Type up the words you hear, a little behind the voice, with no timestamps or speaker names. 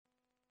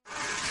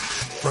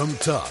From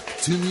talk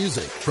to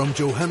music, from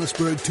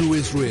Johannesburg to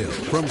Israel,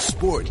 from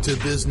sport to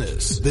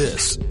business,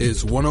 this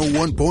is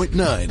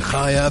 101.9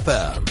 Chai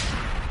FM.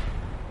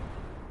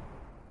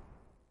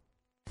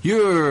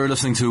 You're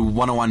listening to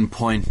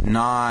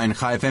 101.9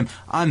 Chai FM.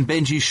 I'm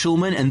Benji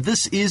Shulman, and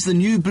this is the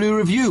New Blue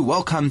Review.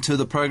 Welcome to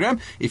the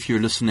program. If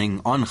you're listening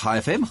on Chai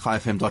FM,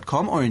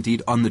 chaifm.com, or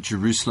indeed on the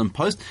Jerusalem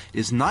Post, it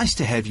is nice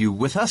to have you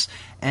with us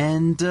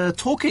and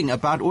talking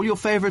about all your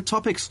favorite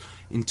topics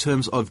in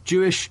terms of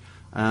Jewish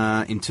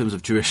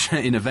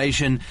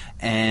innovation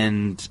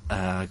and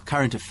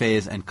current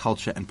affairs and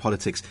culture and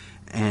politics,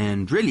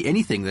 and really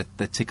anything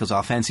that tickles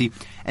our fancy.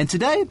 And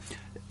today,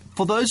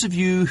 for those of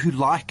you who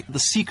like The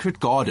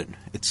Secret Garden,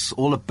 it's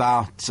all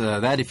about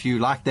that. If you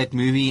like that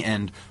movie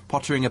and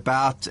pottering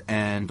about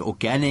and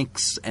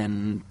organics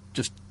and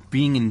just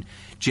being in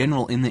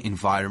general in the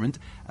environment,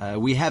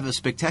 we have a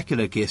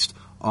spectacular guest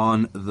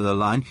on the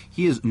line.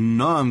 He is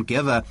Noam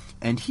Geva,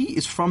 and he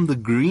is from the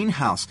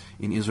Greenhouse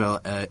in Israel.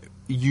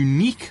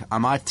 Unique, I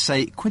might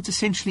say,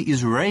 quintessentially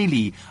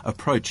Israeli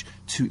approach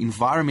to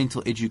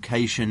environmental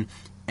education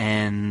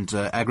and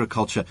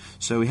agriculture.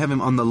 So we have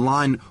him on the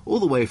line all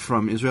the way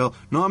from Israel.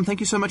 Noam, thank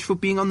you so much for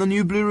being on the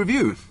New Blue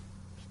Review.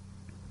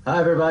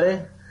 Hi,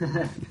 everybody.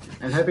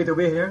 I'm happy to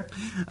be here.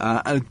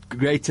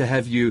 Great to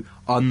have you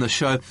on the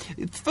show.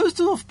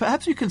 First of all,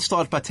 perhaps you can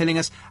start by telling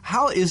us,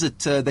 how is it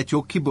that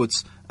your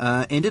kibbutz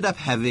ended up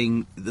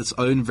having its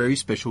own very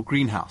special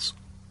greenhouse?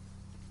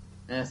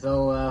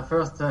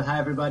 First, hi,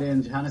 everybody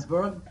in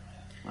Johannesburg.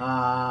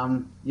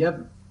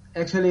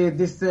 Actually,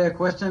 this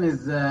question is,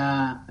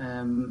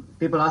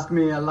 people ask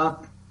me a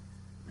lot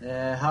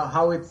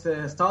how it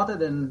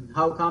started and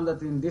how come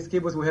that in this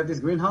kibbutz we have this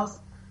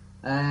greenhouse.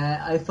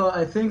 I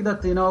think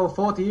that,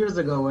 40 years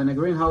ago when a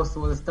greenhouse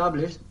was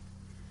established,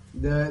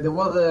 there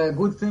was a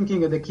good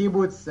thinking at the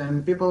kibbutz,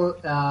 and people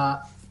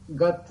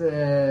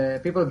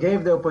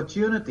gave the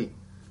opportunity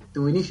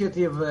to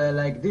initiative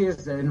like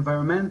this,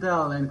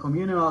 environmental and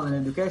communal and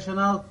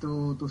educational,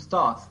 to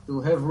start,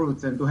 to have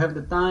roots and to have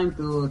the time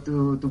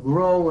to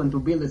grow and to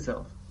build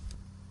itself.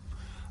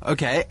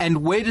 Okay,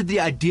 and where did the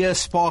idea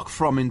spark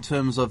from in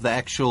terms of the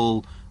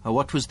actual,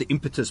 what was the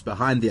impetus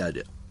behind the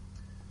idea?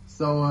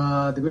 So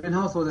the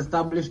greenhouse was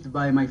established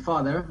by my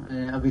father,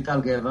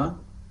 Noam Geva.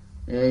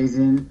 He's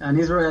an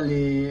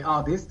Israeli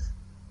artist.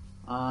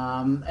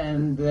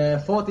 And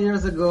 40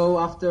 years ago,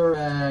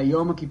 after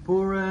Yom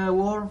Kippur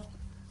war,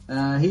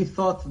 he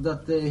thought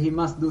that he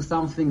must do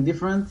something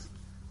different,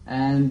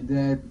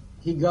 and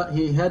he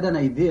had an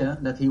idea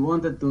that he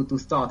wanted to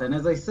start. And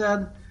as I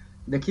said,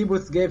 the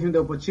kibbutz gave him the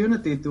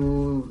opportunity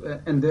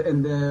to, and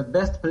the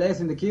best place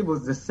in the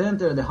kibbutz, the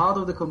center, the heart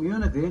of the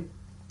community,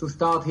 to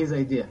start his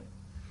idea.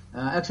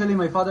 Actually,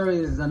 my father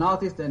is an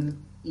artist, and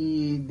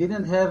he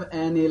didn't have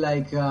any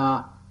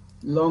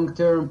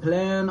long-term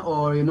plan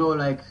or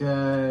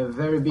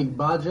very big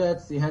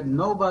budgets. He had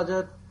no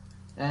budget.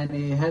 And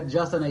he had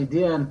just an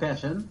idea and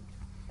passion.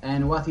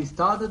 And what he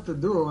started to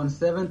do on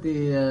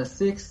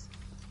 76,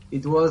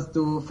 it was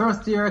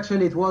first year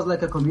actually it was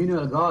like a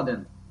communal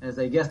garden, as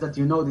I guess that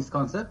you know this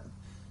concept.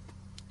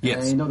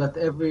 Yes. You know that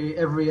every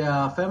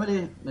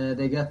family,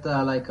 they get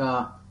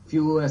a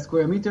few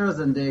square meters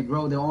and they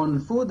grow their own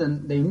food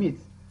and they meet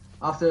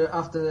after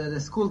the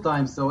school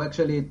time. So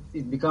actually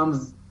it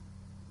becomes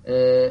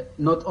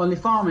not only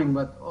farming,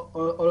 but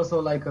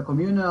also like a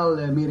communal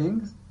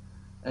meetings.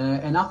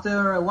 And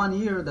after 1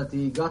 year that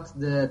he got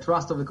the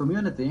trust of the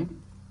community,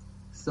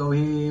 so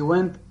he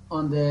went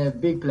on the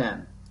big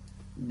plan.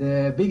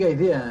 The big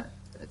idea,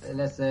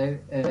 let's say,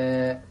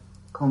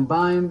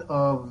 combined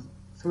of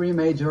three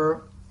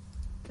major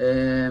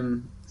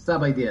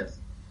sub-ideas.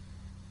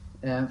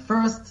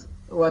 First,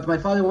 what my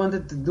father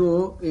wanted to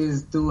do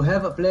is to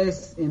have a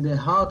place in the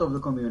heart of the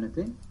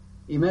community.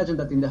 Imagine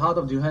that in the heart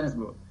of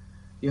Johannesburg,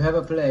 you have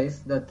a place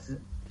that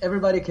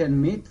everybody can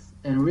meet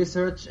and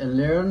research and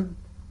learn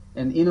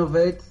and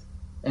innovate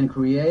and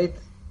create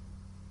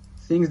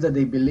things that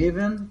they believe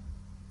in,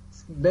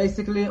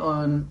 basically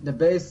on the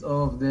base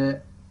of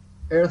the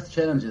earth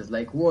challenges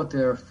like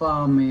water,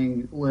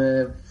 farming,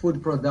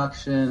 food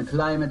production,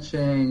 climate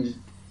change,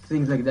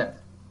 things like that.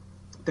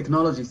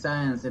 Technology,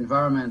 science,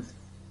 environment,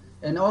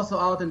 and also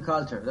art and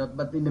culture,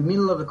 but in the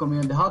middle of the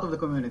community, the heart of the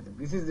community.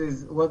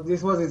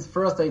 This was his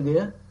first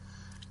idea,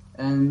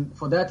 and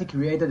for that he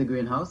created the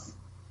greenhouse.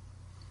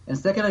 And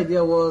second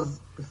idea was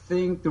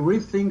to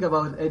rethink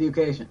about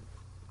education.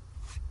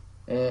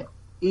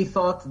 He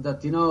thought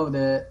that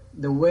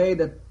the way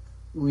that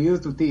we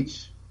used to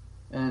teach,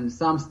 and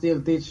some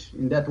still teach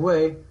in that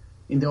way,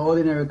 in the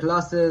ordinary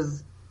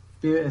classes,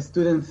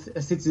 students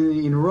sit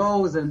in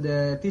rows and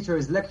the teacher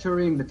is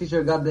lecturing. The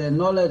teacher got the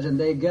knowledge and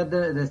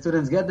the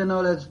students get the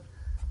knowledge.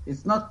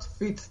 It's not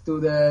fit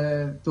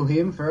to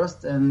him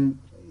first, and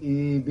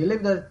he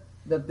believed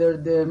that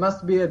there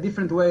must be a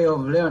different way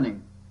of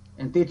learning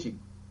and teaching.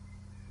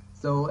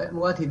 So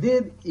what he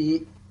did,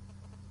 he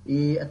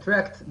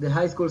attracted the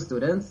high school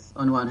students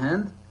on one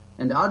hand,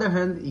 and the other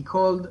hand, he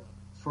called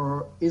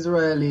for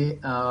Israeli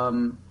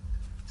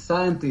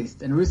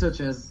scientists and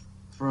researchers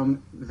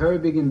from very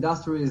big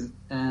industries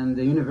and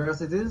the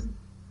universities,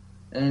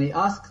 and he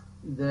asked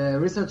the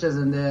researchers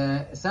and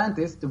the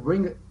scientists to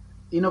bring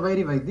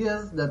innovative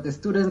ideas that the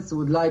students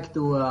would like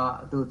to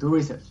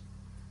research.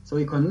 So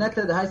he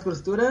connected the high school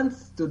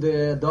students to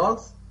the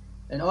adults,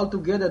 and all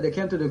together they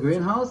came to the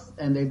greenhouse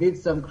and they did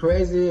some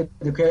crazy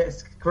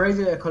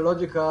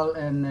ecological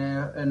and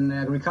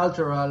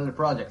agricultural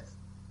projects.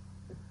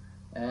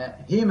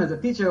 Him as a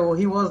teacher,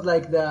 he was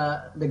like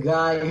the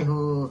guy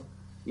who,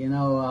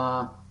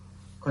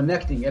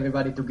 connecting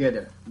everybody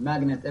together,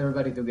 magnet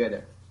everybody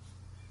together.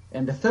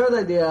 And the third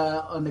idea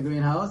on the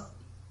greenhouse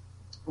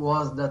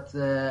was that,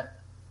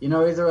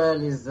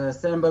 Israel is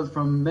assembled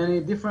from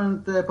many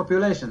different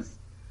populations.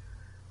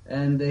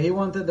 And he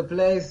wanted a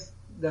place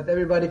that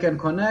everybody can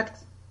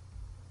connect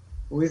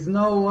with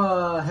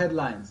no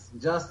headlines.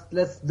 Just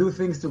let's do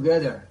things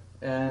together.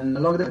 And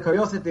along the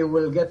curiosity,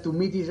 we'll get to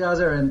meet each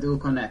other and to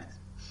connect.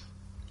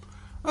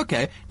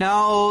 Okay.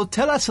 Now,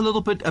 tell us a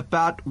little bit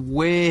about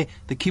where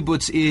the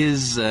kibbutz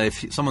is.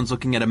 If someone's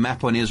looking at a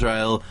map on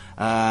Israel,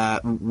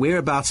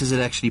 whereabouts is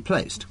it actually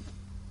placed?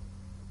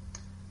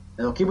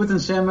 Kibbutz and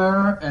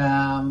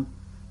Shemer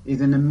is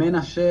in the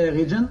Menashe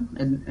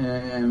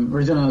region,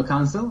 regional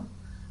council.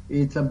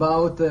 It's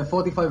about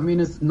 45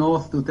 minutes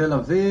north to Tel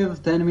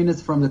Aviv, 10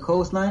 minutes from the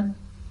coastline.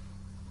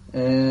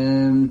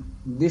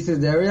 This is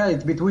the area.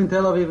 It's between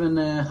Tel Aviv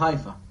and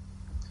Haifa.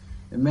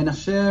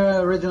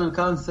 Menashe Regional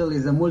Council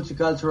is a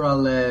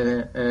multicultural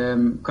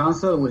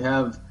council. We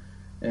have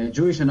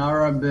Jewish and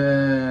Arab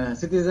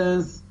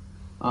citizens.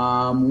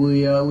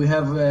 We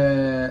have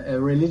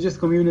religious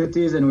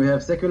communities, and we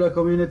have secular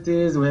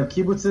communities. We have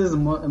kibbutzes,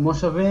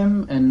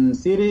 moshavim, and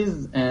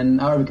cities, and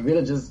Arabic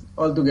villages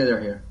all together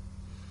here.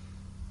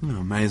 Oh,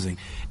 amazing.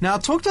 Now,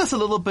 talk to us a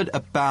little bit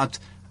about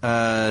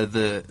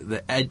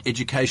the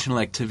educational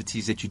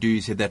activities that you do.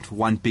 You said that's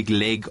one big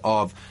leg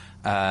of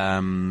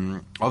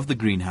the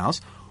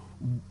greenhouse.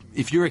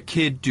 If you're a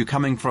kid, you're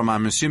coming from,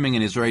 I'm assuming,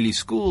 an Israeli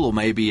school or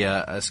maybe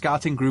a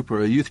scouting group or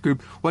a youth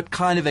group, what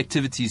kind of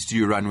activities do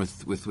you run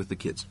with the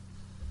kids?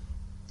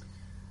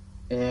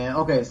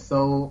 Okay,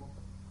 so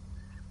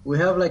we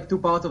have like 2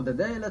 parts of the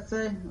day, let's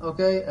say.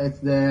 Okay, it's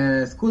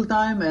the school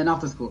time and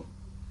after school.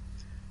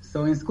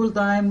 So in school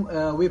time,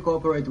 we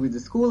cooperate with the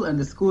school, and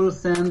the school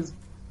sends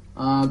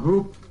a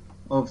group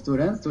of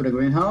students to the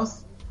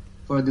greenhouse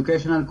for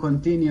educational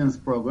continuance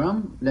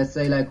program, let's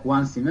say like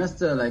one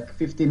semester, like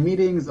 15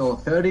 meetings or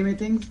 30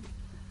 meetings.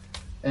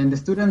 And the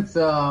students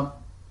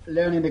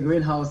learn in the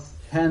greenhouse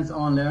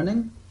hands-on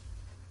learning.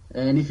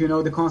 And if you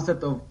know the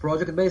concept of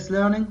project-based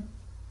learning,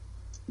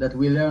 that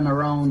we learn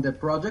around the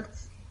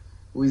projects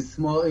in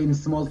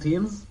small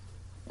teams.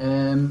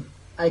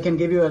 I can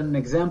give you an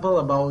example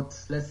about,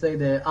 let's say,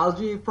 the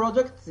algae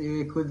project.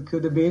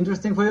 Could it be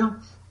interesting for you?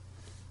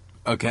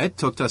 Okay,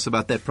 talk to us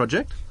about that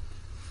project.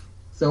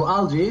 So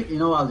algae, you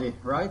know algae,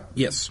 right?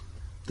 Yes.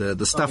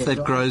 The stuff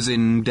that grows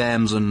in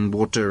dams and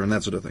water and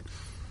that sort of thing.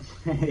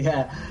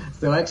 Yeah.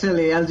 So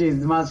actually algae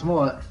is much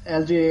more.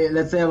 Algae,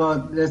 let's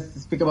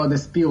speak about the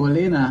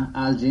spirulina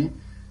algae.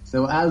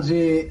 So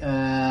algae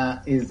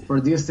is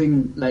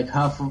producing like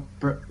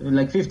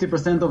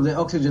 50% of the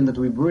oxygen that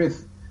we breathe.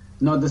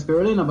 Not the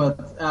spirulina,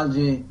 but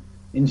algae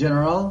in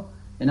general.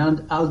 And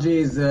algae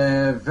is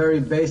a very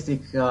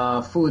basic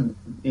food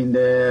in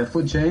the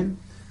food chain.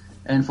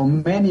 And for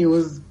many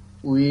use,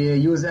 we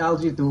use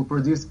algae to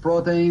produce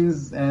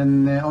proteins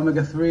and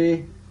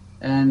omega-3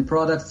 and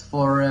products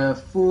for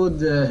food,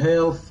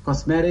 health,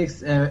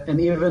 cosmetics, and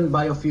even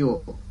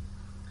biofuel.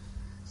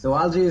 So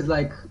algae is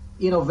like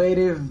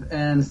innovative,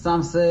 and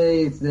some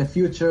say it's the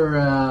future,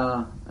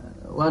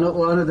 one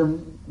of the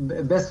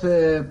best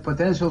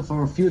potential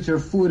for future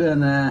food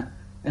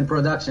and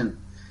production.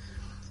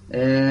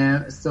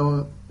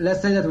 So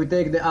let's say that we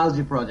take the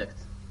algae project.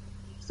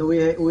 So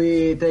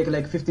we take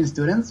like 15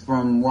 students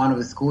from one of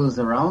the schools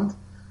around,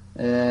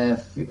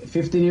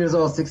 15 years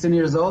old, 16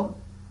 years old,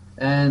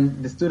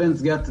 and the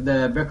students get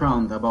the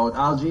background about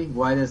algae,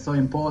 why they're so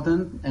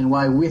important, and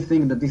why we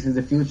think that this is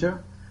the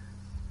future.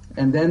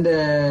 And then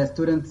the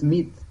students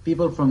meet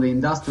people from the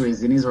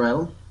industries in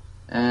Israel,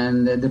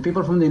 and the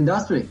people from the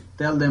industry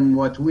tell them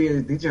what we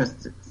as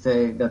teachers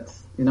say, that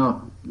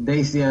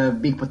they see a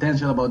big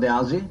potential about the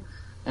algae,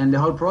 and the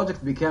whole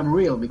project became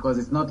real, because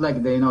it's not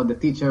like the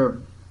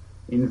teacher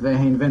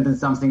invented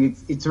something.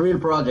 It's a real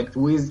project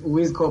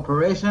with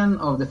cooperation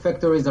of the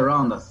factories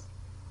around us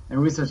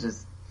and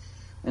researchers.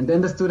 And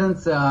then the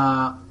students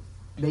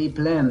they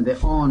plan their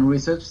own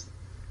research,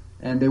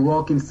 and they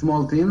work in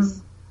small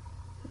teams.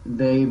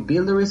 They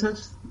build the research,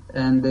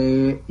 and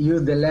they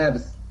use the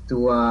labs to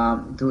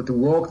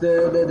work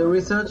the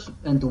research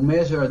and to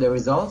measure the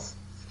results.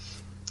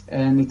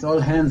 And it's all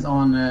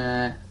hands-on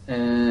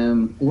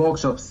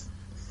workshops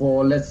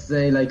for, let's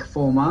say, like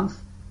 4 months.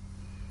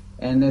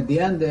 And at the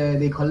end,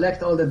 they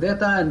collect all the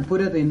data and put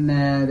it in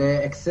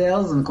the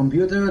Excels and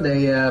computer.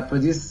 They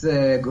produce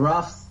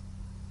graphs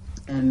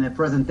and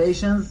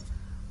presentations,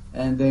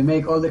 and they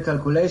make all the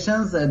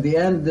calculations. At the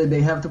end,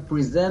 they have to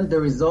present the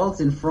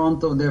results in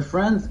front of their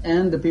friends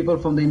and the people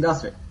from the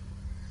industry.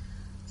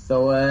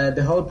 So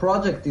the whole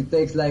project, it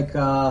takes like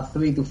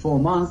 3 to 4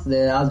 months,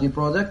 the algae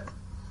project,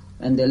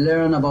 and they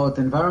learn about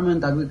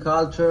environment,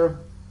 agriculture,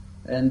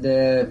 and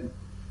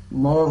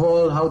more of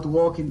all, how to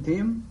work in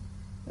team,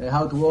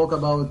 how to work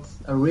about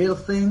a real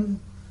thing,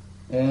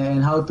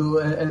 and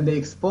and they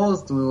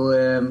exposed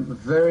to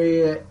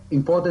very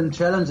important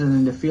challenges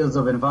in the fields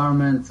of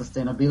environment,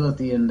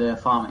 sustainability, and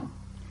farming.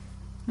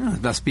 Oh,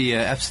 it must be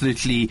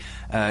absolutely,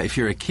 if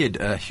you're a kid,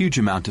 a huge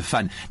amount of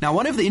fun. Now,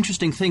 one of the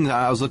interesting things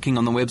I was looking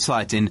on the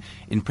website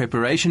in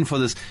preparation for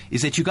this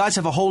is that you guys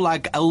have a whole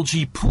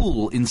algae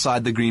pool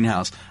inside the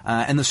greenhouse.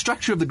 And the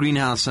structure of the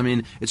greenhouse, I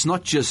mean, it's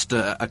not just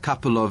a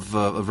couple of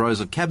rows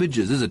of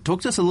cabbages, is it?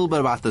 Talk to us a little bit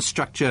about the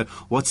structure,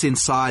 what's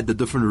inside, the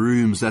different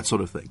rooms, that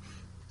sort of thing.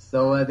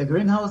 So the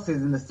greenhouse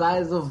is in the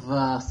size of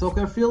a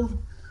soccer field,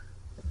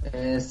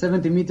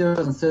 70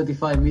 meters and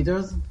 35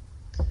 meters.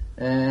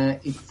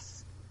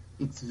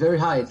 It's very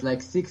high. It's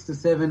like 6 to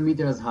 7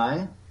 meters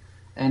high,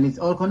 and it's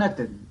all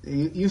connected.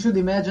 You should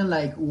imagine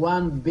like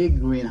one big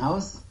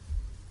greenhouse,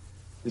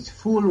 which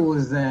full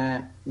with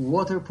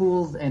water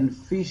pools and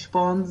fish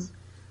ponds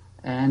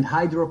and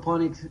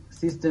hydroponic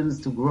systems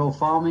to grow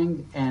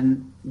farming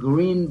and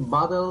green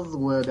bottles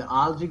where the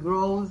algae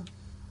grows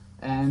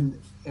and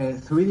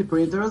 3D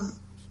printers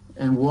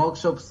and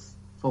workshops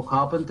for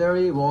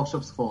carpentry,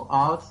 workshops for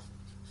art,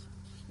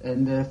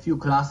 and a few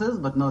classes,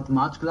 but not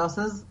much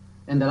classes.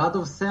 And a lot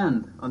of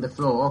sand on the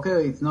floor.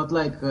 Okay, it's not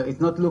like it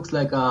not looks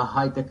like a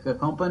high-tech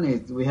company.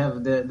 We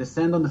have the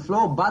sand on the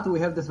floor, but we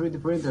have the 3D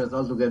printers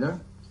all together.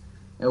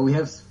 We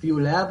have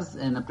few labs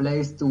and a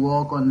place to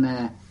work on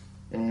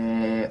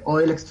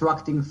oil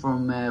extracting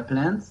from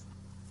plants.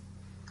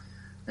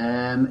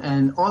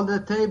 And all the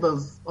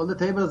tables,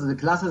 the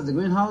classes, the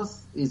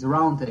greenhouse is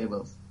round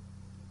tables.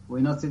 We're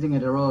not sitting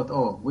at a row at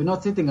all. We're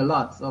not sitting a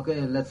lot. Okay,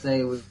 let's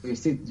say we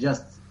sit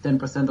just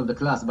 10% of the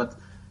class, but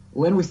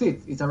when we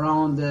sit, it's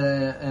around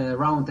a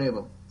round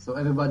table. So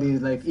everybody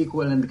is like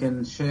equal and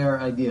can share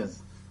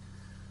ideas.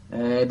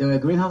 The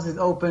greenhouse is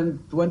open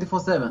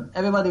 24/7.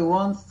 Everybody who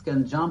wants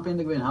can jump in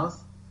the greenhouse,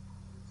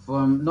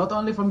 from not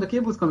only from the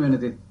kibbutz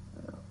community,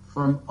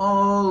 from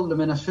all the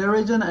Menashe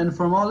region and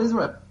from all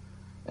Israel.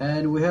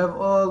 And we have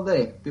all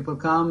day. People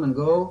come and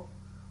go.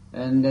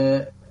 And,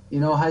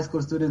 high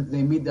school students,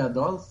 they meet the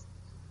adults.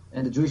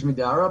 And the Jewish meet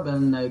the Arab.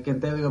 And I can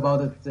tell you about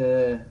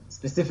it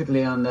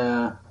specifically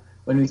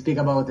when we speak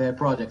about the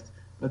project.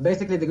 But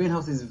basically the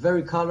greenhouse is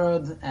very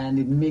colored and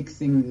it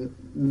mixing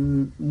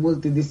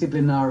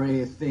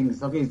multidisciplinary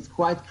things. Okay, it's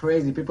quite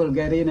crazy. People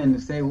get in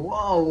and say,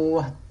 whoa,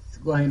 what's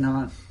going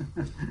on?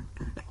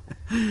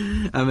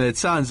 I mean, it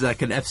sounds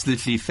like an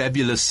absolutely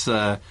fabulous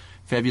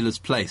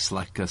place,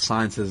 like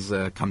science has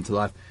come to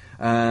life.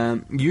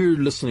 You're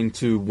listening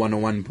to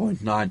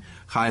 101.9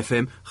 Chai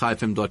FM,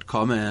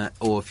 chaifm.com,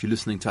 or if you're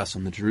listening to us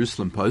on the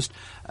Jerusalem Post,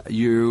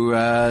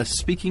 you're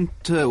speaking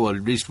to, or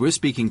at least we're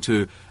speaking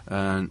to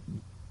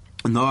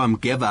Noam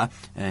Geva.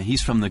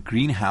 He's from the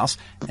Greenhouse,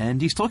 and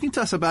he's talking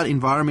to us about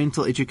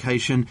environmental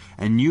education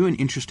and new and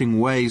interesting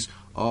ways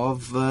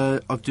of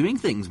doing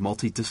things,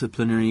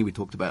 multidisciplinary. We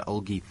talked about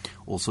algae,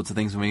 all sorts of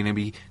things, and we're going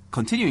to be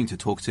continuing to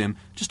talk to him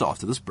just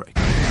after this break.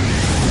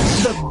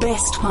 The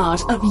best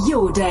part of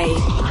your day.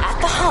 At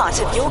the heart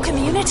of your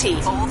community.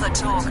 All the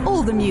talk.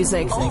 All the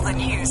music. All the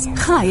news.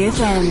 Chai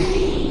FM.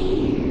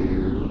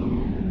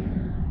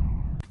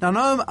 Now,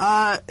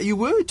 Noam, you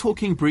were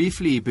talking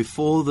briefly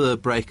before the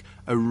break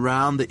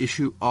around the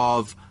issue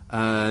of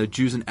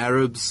Jews and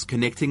Arabs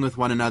connecting with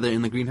one another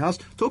in the greenhouse.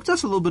 Talk to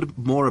us a little bit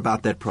more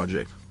about that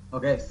project.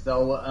 Okay,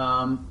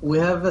 so we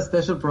have a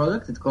special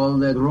project. It's called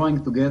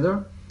Growing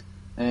Together.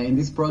 In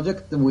this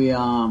project, we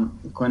are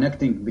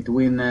connecting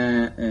between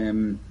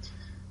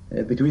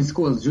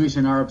schools, Jewish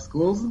and Arab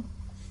schools.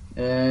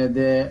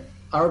 The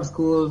Arab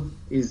school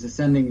is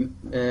sending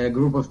a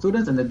group of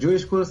students, and the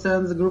Jewish school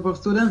sends a group of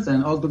students,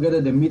 and all together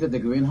they meet at the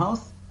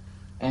greenhouse.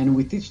 And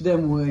we teach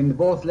them in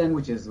both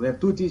languages. We have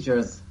two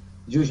teachers,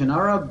 Jewish and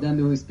Arab,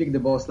 then we speak the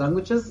both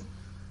languages.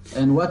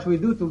 And what we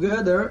do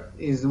together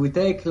is we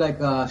take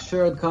like a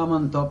shared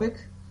common topic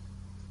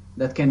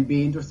that can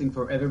be interesting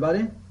for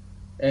everybody,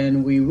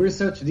 and we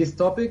research this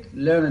topic,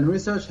 learn and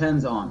research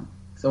hands-on.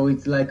 So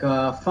it's like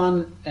a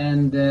fun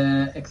and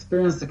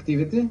experience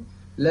activity.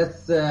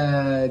 Let's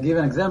give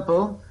an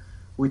example.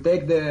 We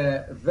take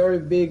the very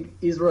big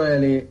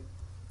Israeli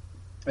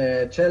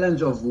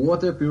challenge of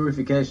water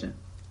purification.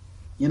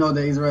 You know,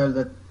 that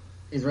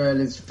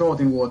Israel is short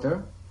in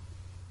water,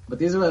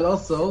 but Israel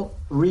also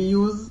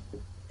reuse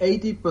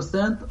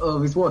 80%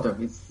 of its water.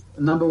 It's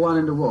number one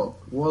in the world.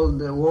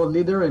 World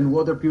leader in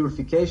water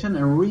purification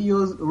and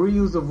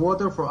reuse of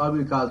water for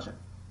agriculture.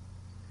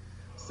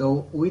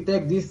 So we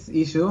take this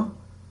issue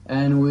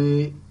and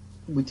we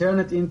turn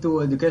it into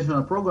an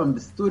educational program.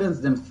 The students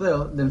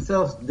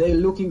themselves, they're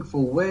looking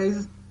for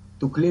ways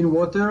to clean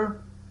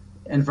water,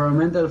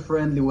 environmental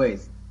friendly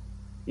ways.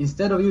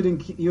 Instead of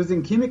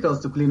using chemicals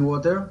to clean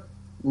water,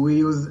 we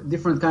use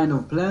different kind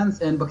of plants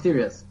and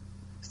bacteria.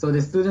 So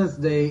the students,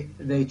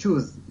 they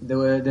choose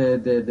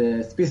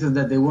the species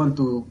that they want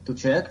to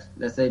check.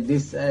 Let's say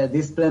this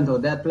plant or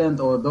that plant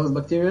or those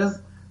bacteria,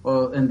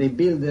 and they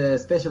build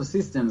special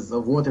systems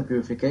of water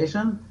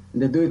purification.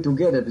 And they do it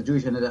together, the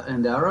Jewish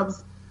and the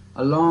Arabs,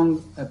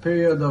 along a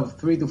period of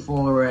 3 to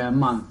 4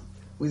 months.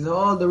 With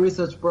all the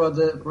research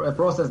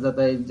process that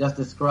I just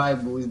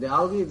described with the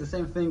algae, the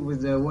same thing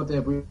with the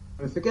water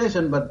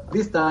purification, but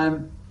this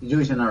time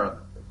Jewish and Arab.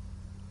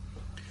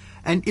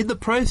 And in the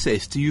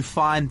process, do you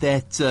find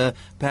that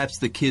perhaps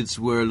the kids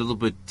were a little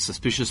bit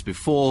suspicious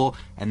before,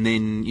 and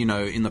then,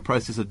 in the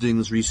process of doing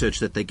this research,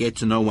 that they get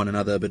to know one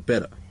another a bit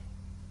better?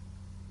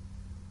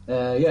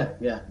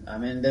 Yeah. I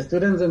mean, the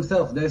students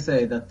themselves, they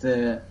say that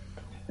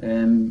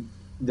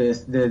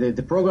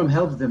the program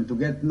helps them to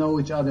get to know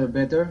each other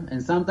better,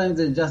 and sometimes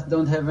they just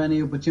don't have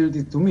any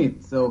opportunity to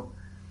meet. So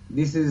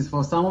this is,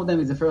 for some of them,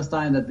 it's the first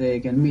time that they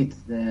can meet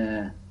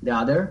the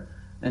other,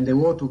 and they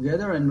work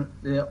together. And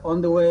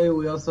on the way,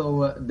 we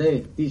also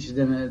they teach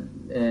them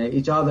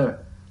each other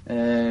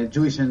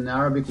Jewish and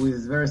Arabic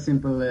with very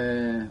simple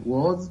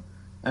words.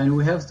 And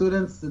we have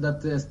students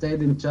that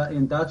stayed in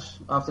touch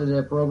after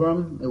the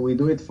program. We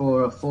do it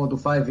for 4 to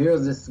 5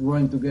 years, this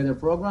growing together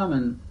program,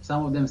 and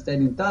some of them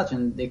stayed in touch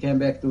and they came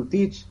back to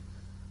teach.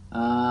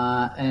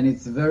 And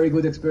it's a very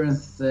good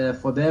experience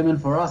for them and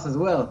for us as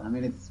well. I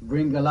mean, it's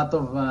bring a lot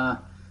of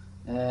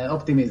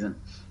optimism.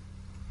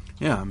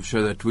 Yeah, I'm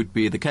sure that would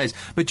be the case.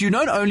 But you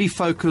don't only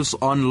focus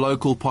on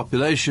local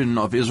population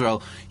of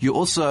Israel. You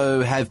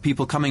also have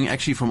people coming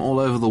actually from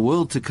all over the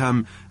world to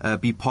come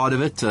be part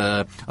of it.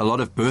 A lot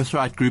of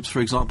birthright groups,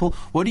 for example.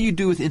 What do you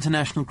do with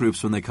international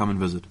groups when they come and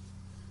visit?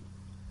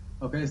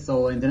 Okay,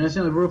 so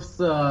international groups,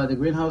 the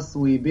greenhouse,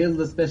 we build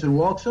a special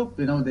workshop,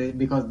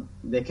 because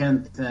they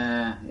can't,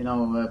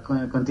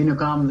 continue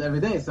come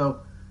every day. So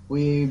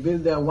we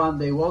build a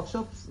 1-day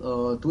workshops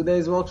or 2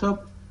 days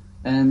workshop.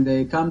 And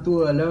they come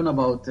to learn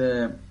about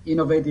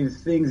innovative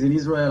things in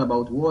Israel,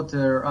 about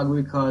water,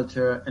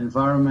 agriculture,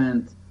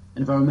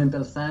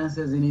 environmental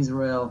sciences in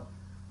Israel.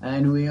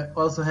 And we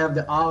also have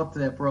the art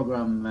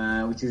program,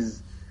 which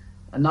is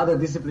another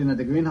discipline at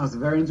the greenhouse,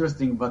 very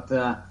interesting. But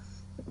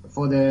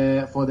for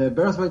the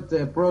birthright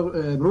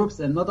groups,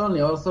 and not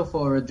only, also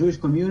for Jewish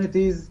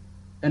communities,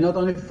 and not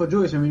only for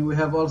Jewish. I mean, we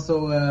have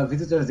also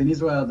visitors in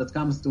Israel that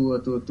comes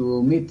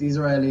to meet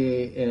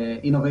Israeli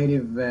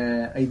innovative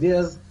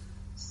ideas.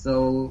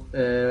 So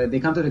they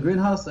come to the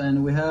greenhouse,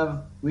 and we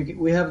have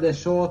the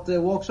short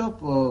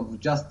workshop of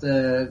just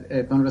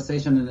a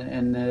conversation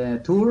and a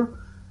tour,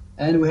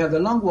 and we have the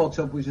long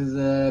workshop, which is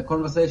a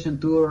conversation,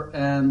 tour,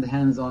 and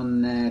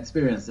hands-on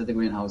experience at the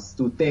greenhouse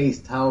to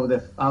taste how the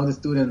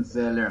students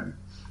learn.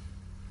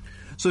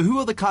 So who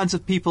are the kinds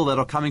of people that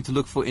are coming to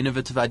look for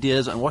innovative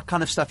ideas, and what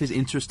kind of stuff is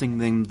interesting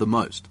them the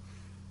most?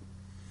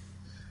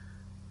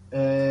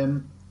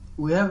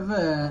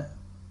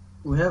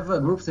 We have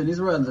groups in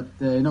Israel that,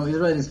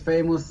 Israel is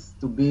famous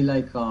to be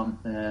like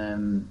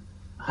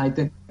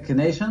high-tech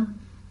nation.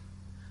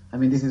 I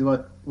mean, this is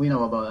what we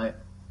know about.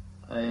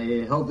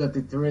 I hope that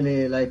it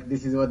really,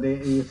 this is what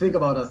you think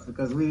about us,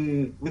 because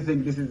we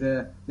think this is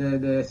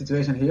the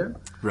situation here.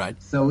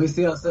 Right. So we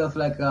see ourselves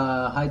like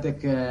a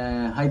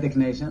high-tech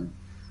nation.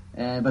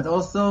 But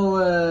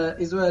also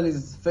Israel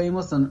is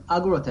famous on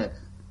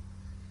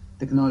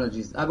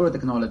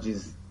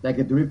agrotechnologies, like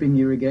a dripping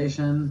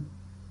irrigation,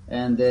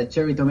 and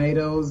cherry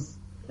tomatoes,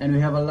 and we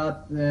have a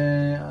lot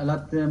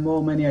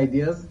more many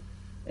ideas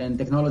and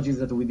technologies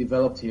that we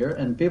developed here,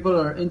 and people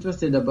are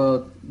interested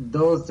about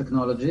those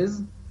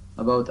technologies,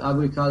 about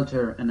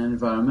agriculture and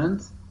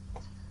environment,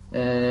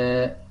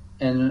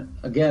 and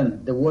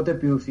again, the water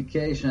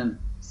purification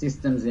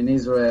systems in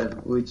Israel,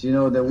 which,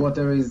 the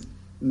water is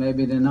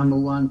maybe the number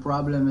one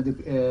problem,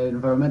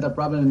 environmental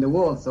problem in the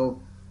world. So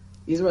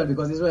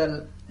because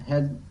Israel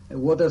had a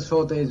water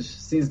shortage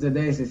since the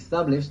day it's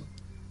established,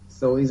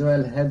 so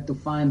Israel had to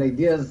find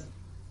ideas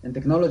and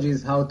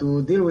technologies how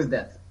to deal with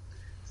that.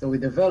 So we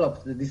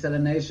developed the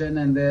desalination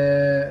and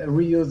the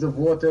reuse of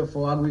water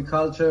for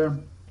agriculture,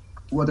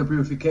 water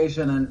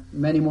purification, and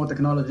many more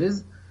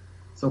technologies.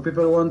 So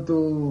people want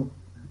to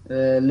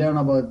learn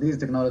about these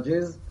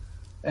technologies.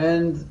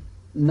 And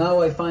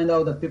now I find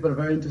out that people are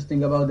very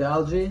interested about the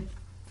algae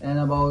and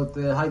about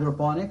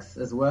hydroponics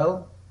as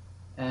well,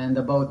 and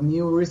about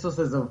new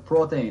resources of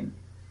protein.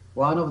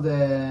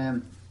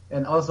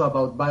 And also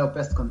about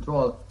biopest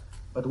control.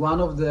 But one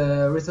of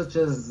the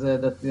researches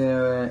that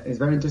is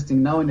very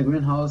interesting now in the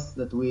greenhouse,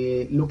 that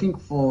we're looking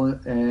for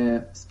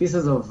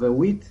species of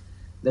wheat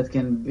that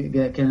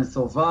can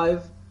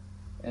survive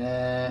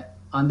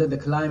under the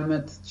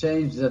climate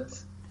change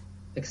that's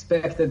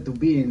expected to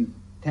be in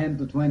 10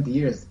 to 20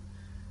 years.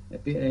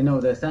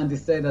 The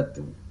scientists say that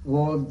the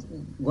world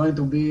going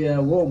to be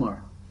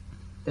warmer,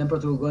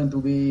 temperature going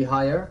to be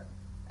higher,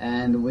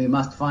 and we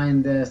must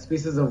find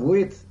species of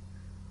wheat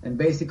and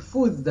basic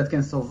foods that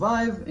can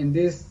survive in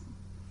this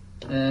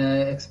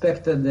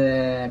expected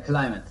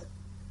climate.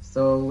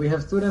 So we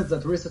have students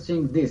that are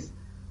researching this.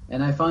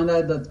 And I find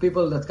out that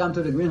people that come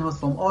to the greenhouse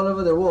from all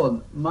over the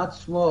world,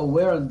 much more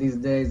aware these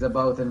days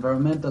about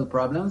environmental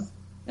problems,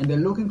 and they're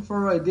looking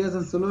for ideas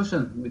and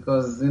solutions,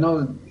 because,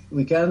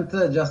 we can't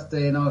just,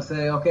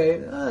 say, okay,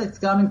 it's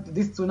coming,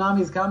 this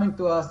tsunami is coming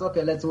to us,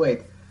 okay, let's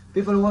wait.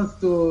 People want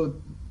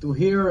to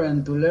hear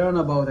and to learn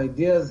about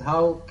ideas,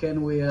 how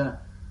can we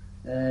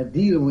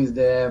deal with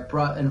the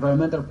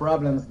environmental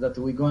problems that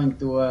we're going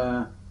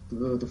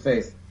to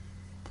face.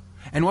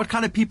 And what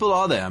kind of people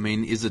are there? I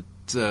mean, is it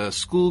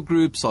school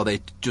groups? Are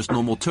they just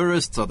normal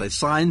tourists? Are they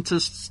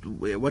scientists?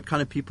 What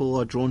kind of people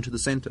are drawn to the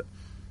center?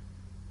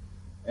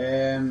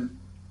 The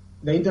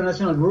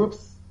international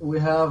groups, we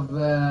have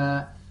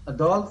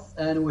adults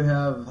and we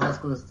have high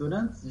school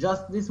students.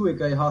 Just this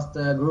week I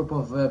hosted a group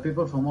of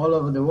people from all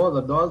over the world,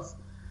 adults.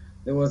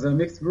 There was a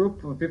mixed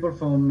group of people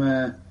from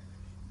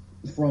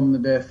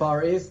the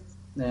Far East,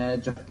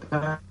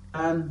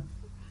 Japan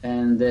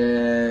and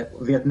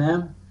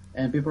Vietnam,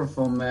 and people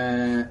from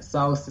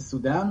South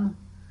Sudan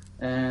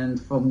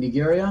and from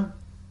Nigeria,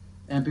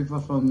 and people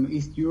from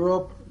East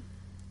Europe.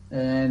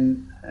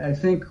 And I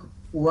think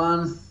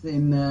once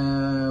in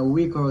a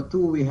week or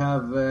two we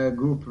have a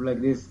group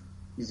like this.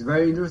 It's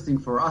very interesting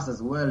for us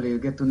as well. You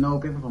get to know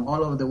people from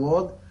all over the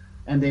world,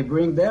 and they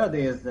bring their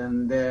ideas,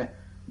 and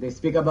they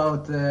speak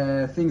about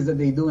things that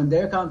they do in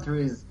their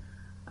countries.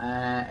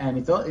 And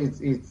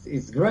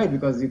it's great,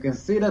 because you can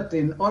see that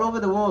in all over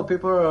the world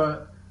people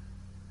are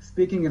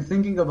speaking and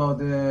thinking about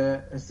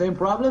the same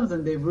problems,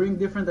 and they bring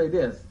different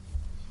ideas.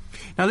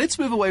 Now let's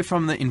move away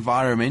from the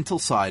environmental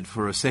side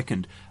for a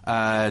second.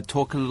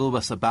 Talk a little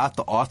bit about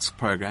the arts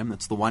program.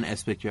 That's the one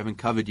aspect you haven't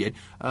covered yet.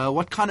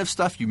 What kind of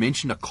stuff? You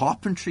mentioned a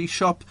carpentry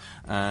shop.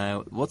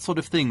 What sort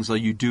of things are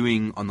you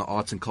doing on the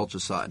arts and culture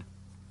side?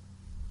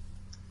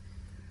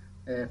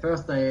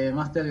 First, I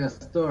must tell you a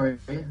story.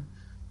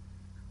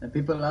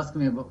 People ask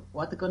me about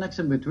what the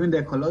connection between the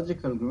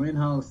ecological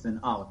greenhouse and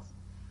art.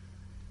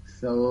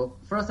 So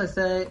first I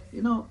say,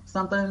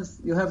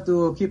 sometimes you have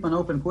to keep an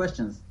open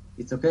questions.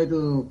 It's okay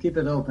to keep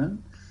it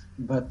open,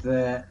 but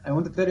I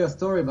want to tell you a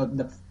story about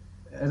that.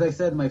 As I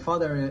said, my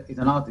father is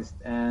an artist,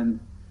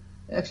 and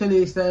actually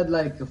he said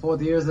like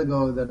 40 years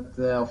ago that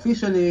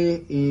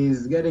officially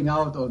is getting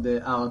out of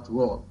the art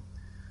world.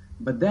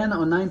 But then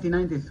on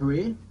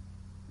 1993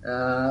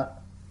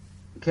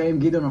 came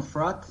Gideon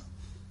Efrat,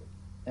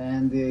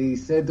 and he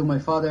said to my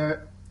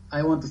father,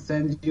 I want to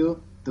send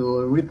you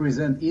to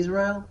represent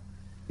Israel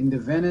in the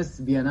Venice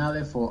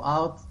Biennale for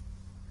art,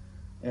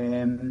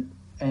 and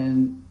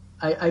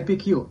I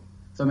pick you.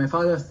 So my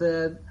father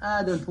said,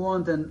 I don't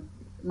want, and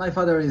my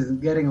father is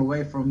getting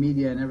away from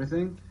media and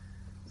everything.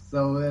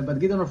 So, but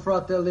Gideon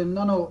Efrat told him,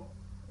 no,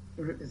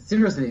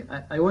 seriously,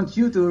 I want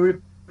you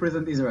to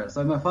represent Israel.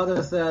 So my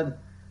father said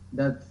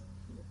that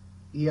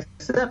he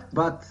accepts,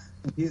 but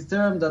his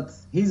term that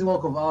his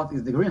work of art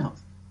is the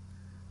greenhouse.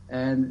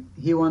 And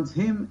he wants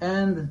him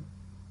and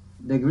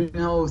the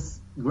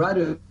greenhouse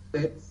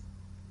graduates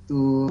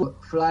to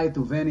fly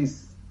to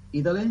Venice,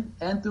 Italy,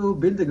 and to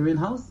build the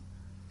greenhouse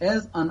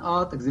as an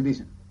art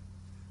exhibition.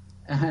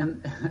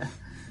 And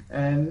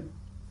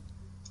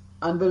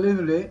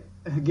unbelievably,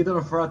 Gideon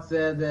Efrat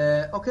said,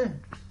 okay,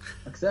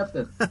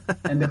 accepted.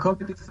 And the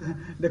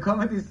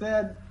committee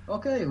said,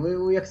 okay,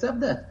 we accept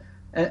that.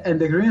 And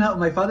the greenhouse,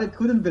 my father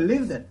couldn't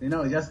believe that,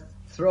 just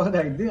throw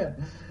the idea.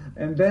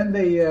 And then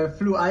they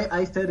flew,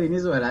 I stayed in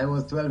Israel, I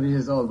was 12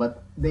 years old,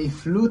 but they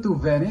flew to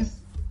Venice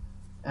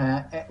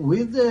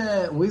with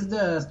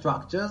the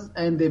structures,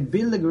 and they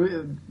built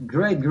a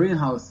great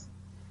greenhouse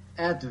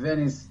at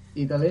Venice,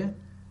 Italy,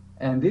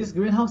 and this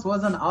greenhouse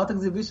was an art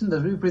exhibition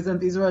that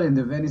represents Israel in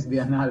the Venice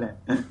Biennale.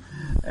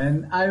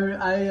 And I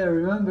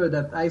remember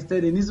that I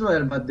stayed in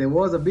Israel, but there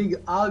was a big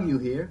argue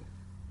here: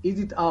 is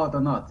it art or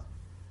not?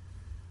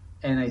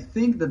 And I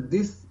think that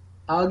this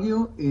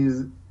argue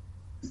is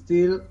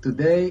still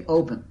today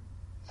open.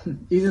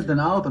 Is it an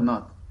art or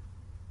not?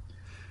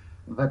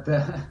 But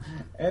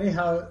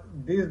anyhow,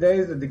 these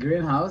days at the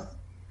greenhouse,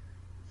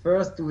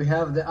 first we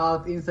have the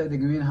art inside the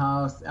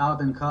greenhouse,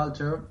 art and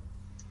culture.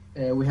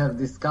 We have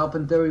this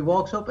carpentry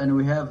workshop, and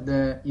we have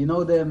the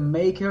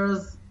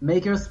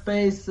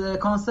makerspace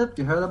concept.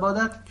 You heard about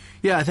that?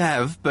 Yeah, I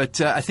have, but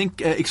I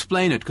think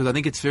explain it, because I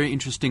think it's very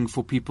interesting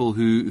for people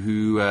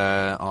who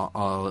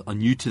are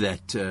new to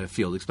that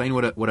field. Explain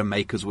what a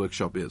maker's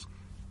workshop is.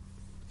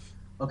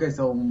 Okay,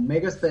 so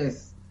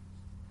makerspace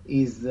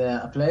is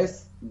a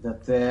place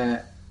that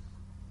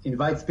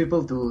invites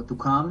people to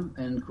come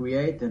and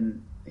create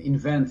and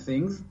invent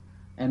things.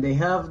 And they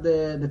have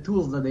the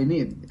tools that they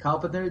need, the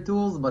carpentry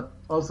tools, but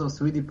also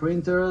 3D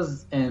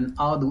printers and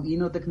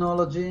Arduino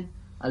technology,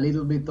 a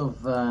little bit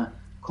of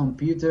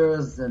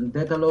computers and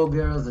data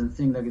loggers and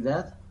things like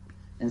that,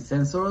 and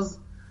sensors.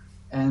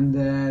 And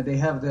they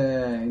have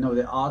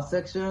the art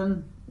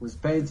section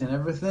with paints and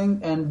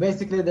everything. And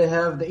basically they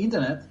have the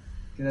internet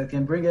that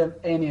can bring them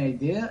any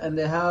idea, and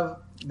they have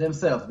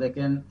themselves. They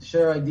can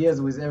share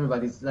ideas with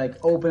everybody. It's like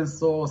open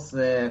source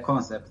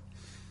concept.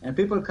 And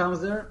people come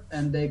there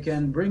and they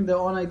can bring their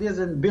own ideas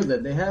and build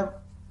it. They have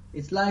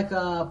It's like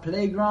a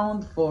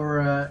playground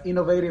for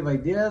innovative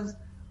ideas,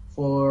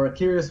 for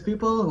curious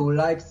people who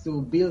like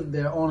to build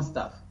their own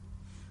stuff.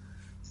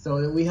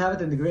 So we have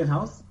it in the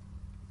greenhouse,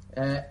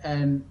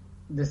 and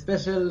the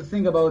special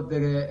thing about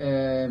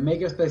the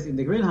makerspace in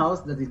the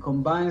greenhouse that it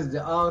combines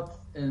the art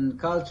and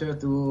culture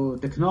to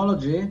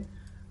technology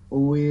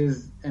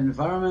with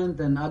environment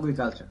and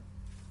agriculture.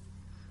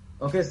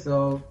 Okay,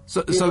 so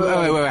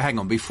wait, hang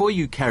on. Before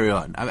you carry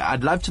on,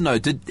 I'd love to know: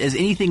 is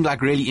anything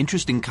like really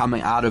interesting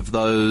coming out of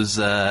those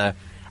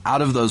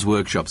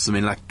workshops? I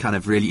mean, like kind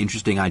of really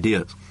interesting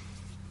ideas.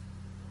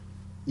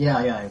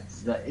 Yeah.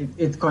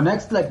 It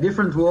connects like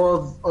different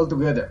worlds all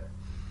together.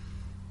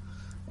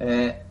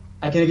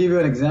 I can give you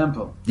an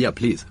example. Yeah,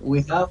 please.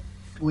 We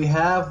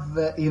have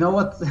you know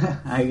what?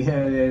 I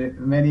hear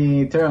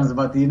many terms,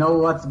 but you know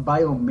what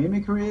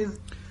biomimicry is?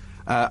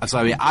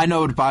 I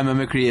know what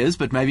biomimicry is,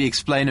 but maybe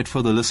explain it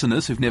for the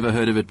listeners who've never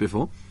heard of it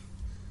before.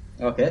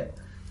 Okay.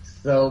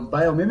 So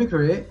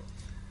biomimicry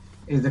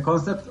is the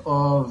concept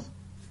of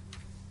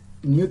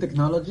new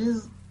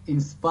technologies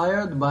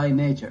inspired by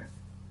nature.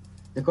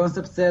 The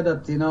concept said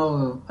that,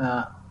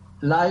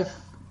 life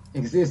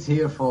exists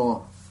here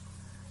for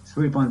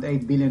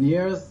 3.8 billion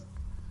years.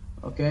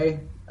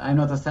 Okay? I'm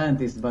not a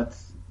scientist, but,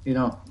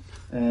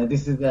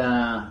 this is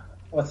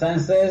what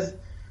science says.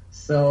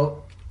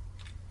 So,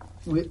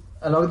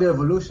 along the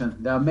evolution,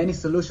 there are many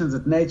solutions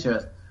at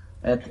nature,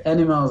 at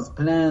animals,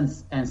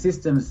 plants, and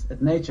systems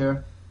at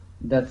nature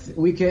that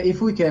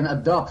if we can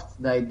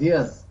adopt the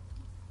ideas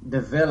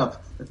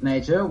developed at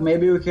nature,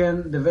 maybe we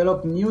can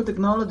develop new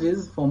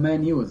technologies for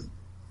man use.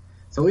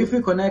 So if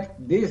we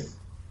connect this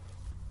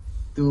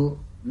to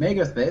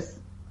makerspace,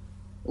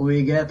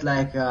 we get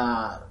like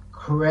a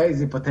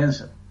crazy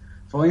potential.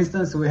 For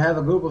instance, we have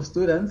a group of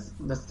students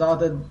that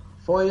started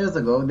 4 years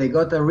ago. They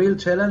got a real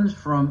challenge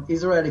from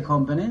Israeli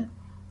company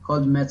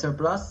called Metzer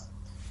Plus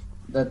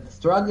that's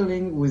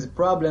struggling with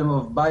problem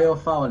of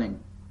biofouling,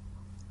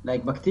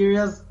 like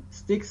bacteria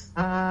sticks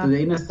to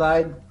the inner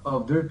side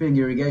of dripping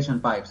irrigation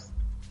pipes.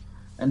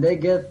 And they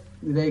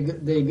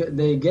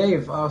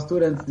gave our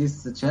students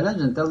this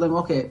challenge and tell them,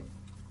 okay,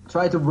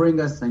 try to bring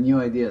us new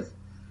ideas.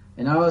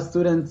 And our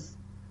students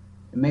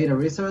made a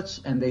research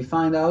and they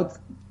find out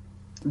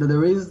that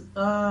there is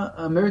an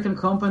American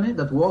company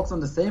that works on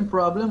the same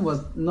problem,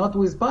 was not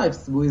with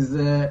pipes, with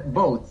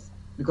boats.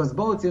 Because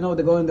boats, they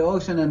go in the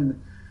ocean and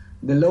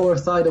the lower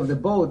side of the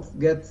boat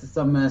gets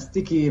some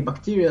sticky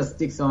bacteria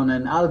sticks on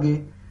and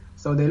algae.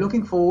 So they're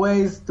looking for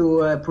ways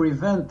to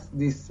prevent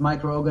this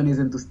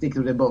microorganism to stick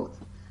to the boat.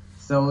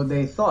 So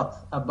they thought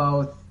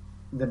about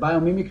the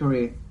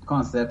biomimicry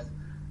concept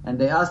and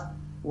they asked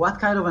what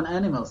kind of an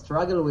animal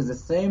struggle with the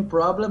same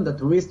problem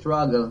that we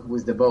struggle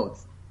with the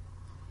boats.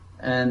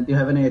 And do you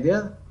have any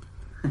idea?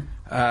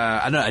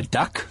 I don't know, a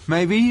duck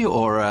maybe,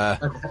 or a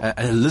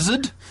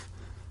lizard?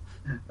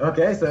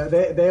 Okay, so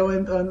they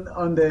went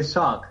on the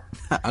shark.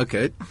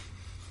 Okay.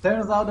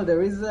 Turns out that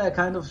there is a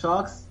kind of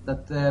sharks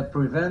that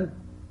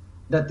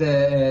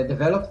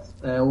developed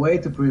a way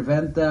to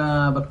prevent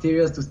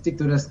bacteria to stick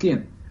to their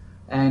skin.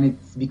 And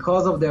it's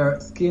because of their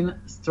skin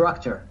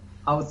structure,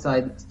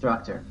 outside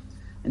structure.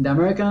 And the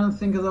Americans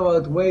think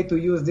about a way to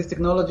use this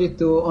technology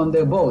on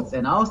their boats.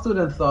 And our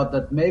students thought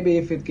that maybe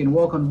if it can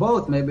work on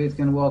boats, maybe it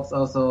can work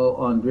also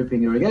on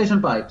dripping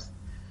irrigation pipes.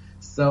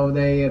 So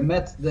they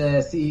met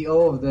the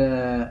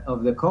CEO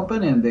of the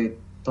company and they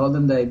told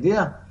them the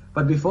idea.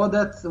 But before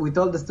that, we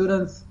told the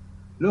students,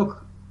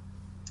 look,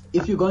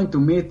 if you're going to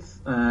meet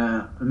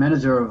a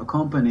manager of a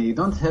company, you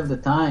don't have the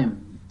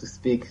time to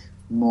speak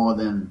more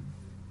than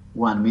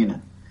 1 minute.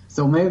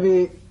 So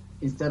maybe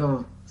instead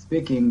of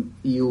speaking,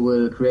 you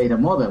will create a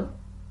model.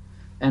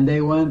 And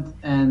they went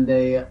and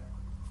they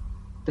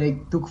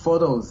took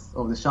photos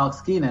of the shark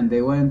skin and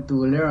they went to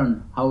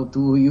learn how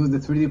to use the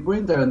 3D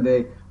printer, and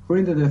they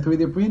printed the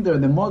 3D printer,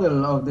 the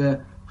model of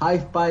the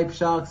hive pipe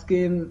shark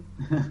skin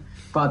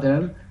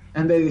pattern,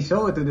 and they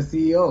showed it to the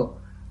CEO.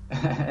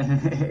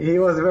 He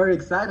was very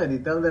excited. He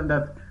told them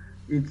that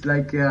it's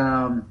like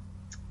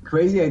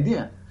crazy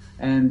idea.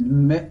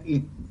 And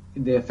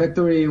the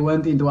factory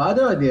went into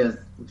other ideas,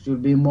 which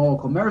should be more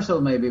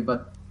commercial maybe,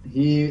 but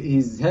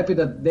he's happy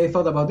that they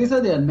thought about this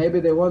idea and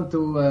maybe they want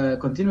to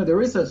continue the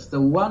research.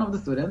 So one of the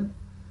students,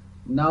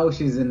 now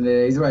she's in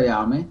the Israeli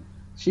army,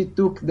 she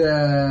took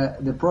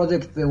the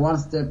project one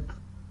step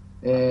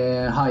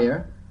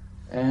higher,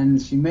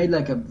 and she made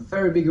like a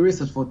very big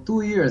research for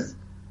 2 years.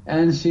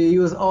 And she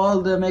used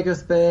all the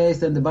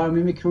makerspace and the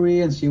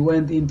biomimicry, and she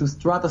went into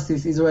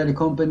Stratasys, Israeli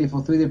company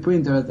for 3D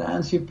printers,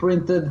 and she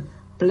printed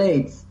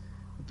plates.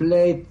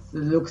 Plate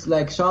looks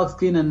like shark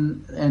skin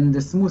and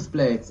the smooth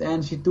plates.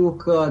 And she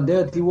took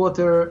dirty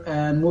water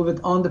and moved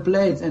it on the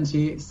plates, and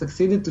she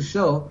succeeded to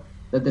show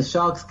that the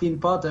shark skin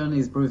pattern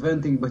is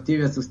preventing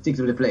bacteria to stick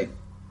to the plate.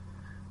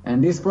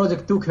 And this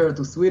project took her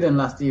to Sweden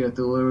last year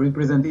to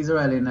represent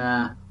Israel in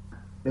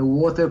the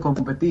water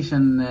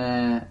competition,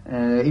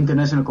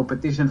 international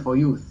competition for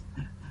youth.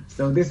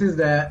 So this is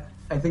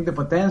I think the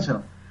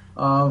potential.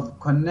 of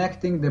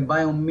connecting the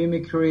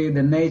biomimicry,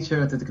 the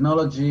nature, the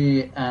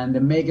technology, and the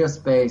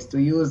makerspace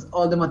to use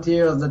all the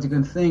materials that you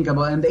can think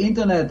about and the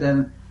internet,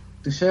 and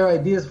to share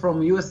ideas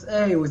from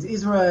USA with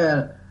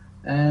Israel,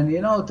 and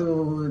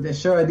to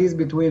share ideas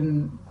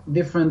between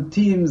different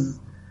teams.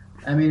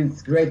 I mean,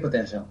 it's great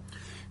potential.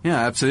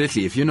 Yeah,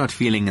 absolutely. If you're not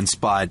feeling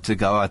inspired to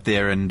go out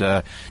there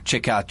and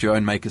check out your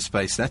own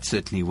makerspace, that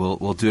certainly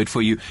will do it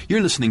for you.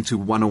 You're listening to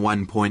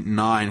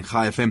 101.9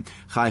 Chai FM,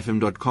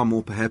 chaifm.com,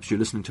 or perhaps you're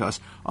listening to us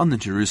on the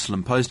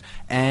Jerusalem Post.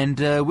 And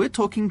we're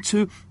talking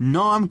to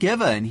Noam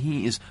Geva, and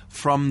he is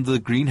from the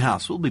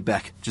Greenhouse. We'll be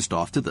back just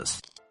after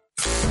this.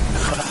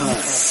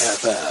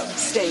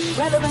 Stay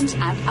relevant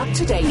and up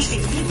to date.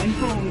 Keep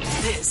informed.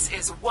 This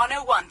is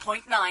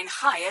 101.9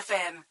 Chai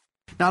FM.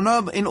 Now,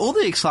 Noam, in all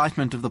the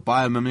excitement of the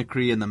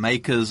biomimicry and the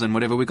makers and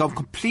whatever, we got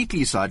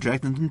completely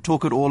sidetracked and didn't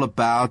talk at all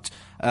about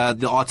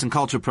the arts and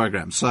culture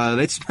program. So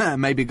let's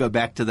maybe go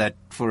back to that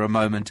for a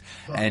moment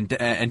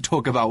and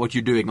talk about what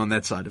you're doing on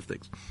that side of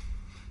things.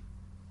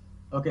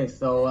 Okay,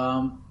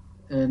 so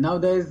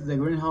nowadays the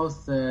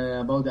Greenhouse,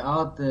 about the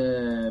art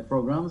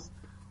programs,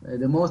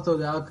 the most of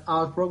the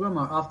art program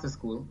are after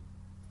school.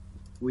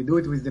 We do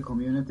it with the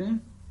community,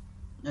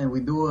 and we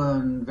do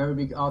very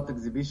big art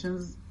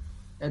exhibitions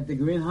at the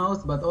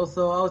Greenhouse, but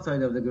also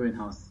outside of the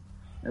Greenhouse.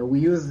 We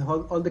use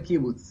all the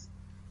kibbutz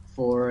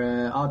for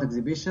art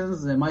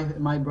exhibitions.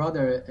 My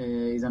brother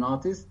is an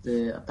artist,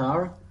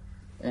 Atar,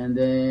 and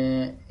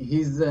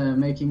he's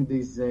making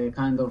these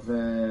kind of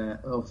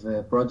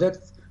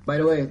projects. By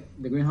the way,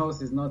 the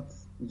Greenhouse is not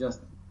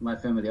just my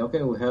family.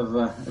 Okay, we have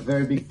a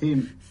very big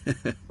team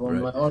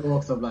from all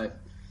walks of life.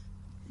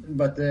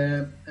 But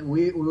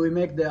we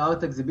make the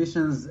art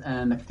exhibitions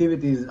and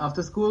activities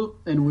after school,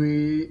 and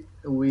we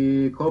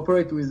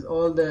cooperate with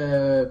all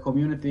the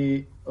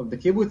community of the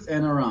kibbutz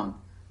and around.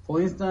 For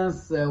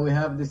instance, we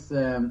have this,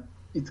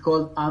 it's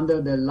called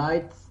Under the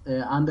Lights,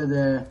 Under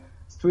the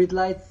Street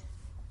Lights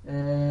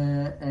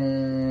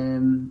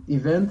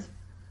event,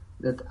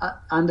 that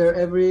under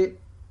every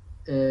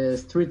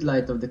street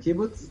light of the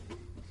kibbutz,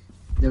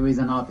 there is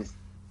an artist.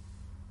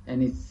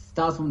 And it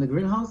starts from the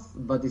Greenhouse,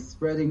 but it's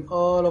spreading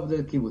all of the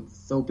kibbutz.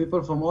 So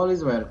people from all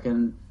Israel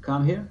can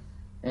come here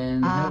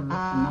and have a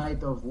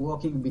night of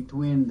walking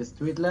between the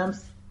street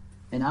lamps.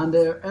 And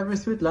under every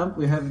street lamp,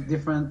 we have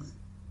different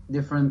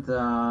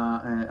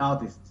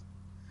artists.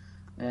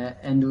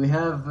 And we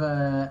have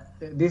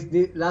this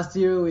last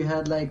year we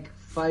had like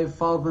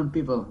 5,000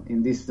 people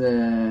in this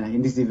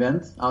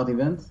event, art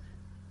event,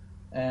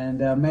 and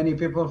many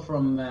people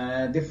from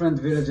different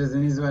villages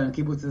in Israel and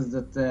kibbutzes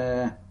that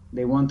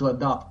they want to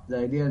adopt the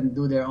idea and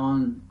do their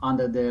own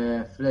under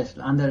the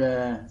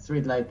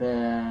streetlight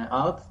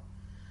art.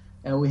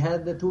 We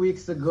had 2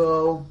 weeks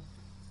ago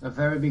a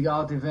very big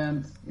art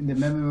event in the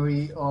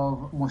memory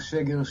of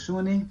Moshe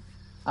Gershuni,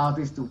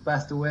 artist who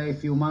passed away a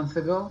few months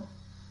ago.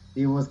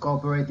 He was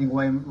cooperating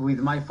with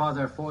my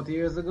father 40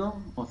 years ago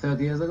or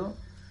 30 years ago,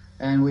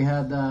 and we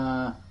had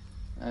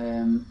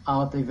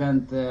art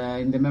event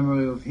in the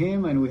memory of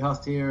him, and we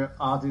host here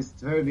artists,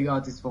 very big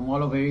artists from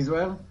all over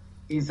Israel,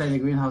 inside the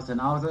Greenhouse and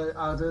out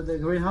of the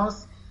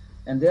Greenhouse.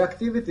 And their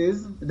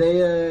activities,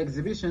 their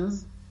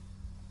exhibitions,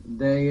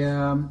 they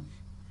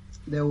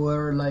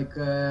were like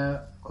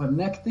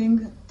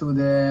connecting to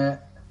the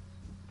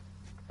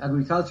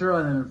agricultural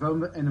and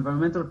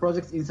environmental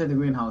projects inside the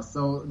Greenhouse.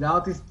 So the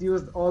artists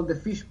used all the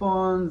fish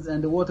ponds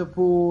and the water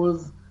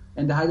pools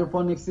and the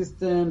hydroponic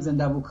systems and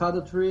the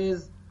avocado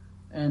trees,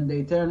 and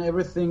they turn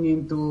everything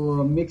into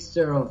a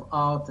mixture of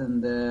art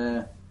and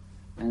the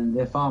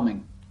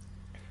farming.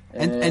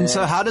 And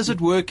so how does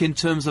it work in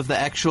terms of the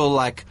actual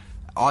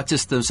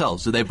artists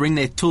themselves? Do they bring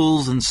their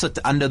tools and sit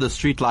under the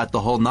streetlight the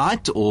whole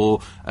night,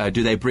 or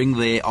do they bring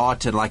their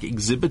art and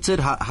exhibit it?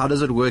 How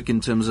does it work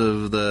in terms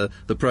of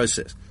the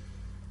process?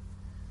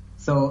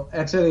 So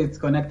actually it's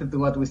connected to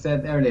what we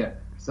said earlier.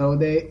 So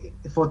they,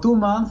 for 2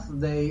 months,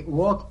 they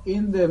walk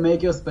in the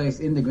makerspace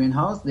in the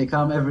Greenhouse. They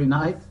come every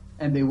night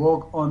and they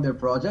work on their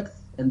projects,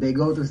 and they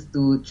go to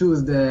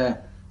choose the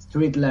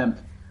street lamp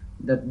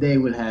that they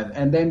will have.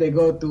 And then they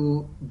go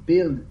to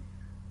build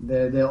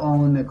their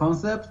own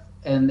concept.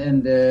 And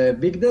the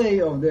big day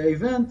of the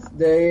event,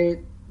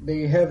 they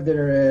have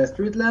their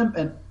street lamp,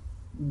 and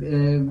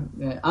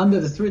under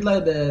the street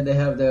light they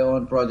have their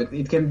own project.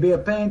 It can be a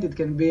paint, it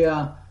can be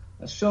a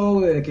show,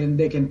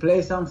 they can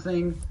play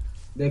something,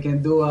 they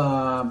can do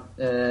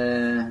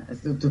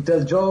to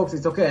tell jokes.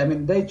 It's okay. I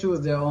mean, they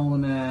choose their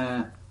own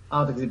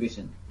art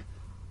exhibition.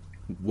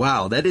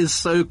 Wow, that is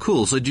so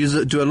cool. So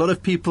do a lot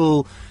of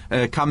people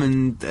come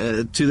in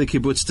to the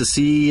kibbutz to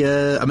see?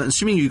 I'm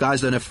assuming you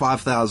guys don't have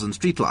 5,000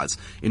 streetlights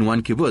in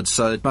one kibbutz,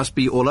 so it must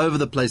be all over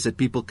the place that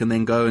people can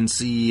then go and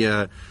see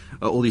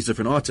all these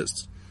different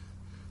artists.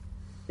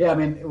 Yeah, I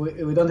mean,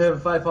 we don't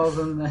have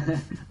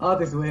 5,000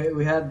 artists.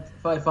 We had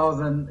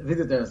 5,000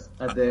 visitors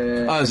at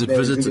the... Oh, is it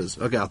visitors?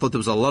 Okay, I thought there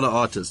was a lot of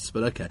artists,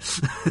 but okay.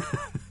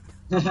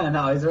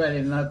 No, it's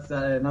really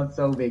not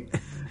so big.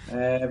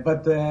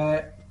 But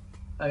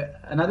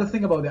another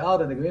thing about the art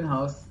at the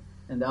Greenhouse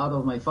and the art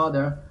of my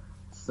father,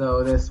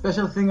 So the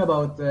special thing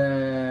about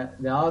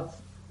the art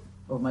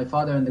of my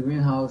father in the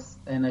greenhouse,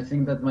 and I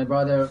think that my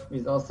brother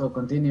is also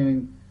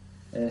continuing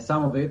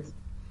some of it,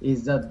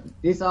 is that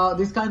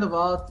this kind of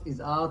art is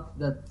art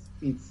that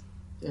it's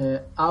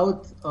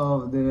out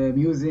of the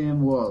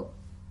museum world.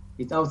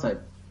 It's outside.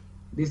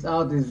 This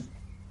art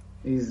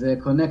is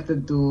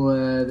connected to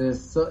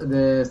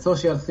the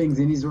social things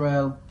in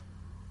Israel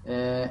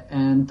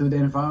and to the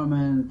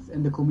environment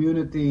and the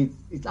community.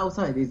 It's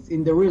outside. It's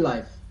in the real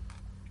life.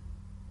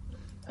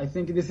 I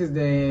think this is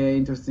the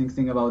interesting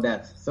thing about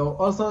that. So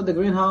also the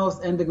greenhouse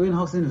and the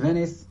greenhouse in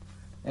Venice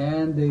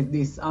and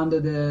this under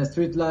the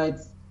street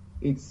lights,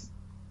 it's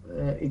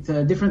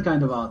a different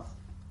kind of art.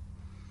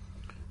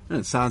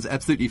 It sounds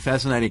absolutely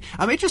fascinating.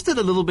 I'm interested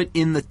a little bit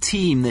in the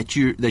team that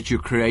you're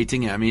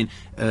creating. I mean,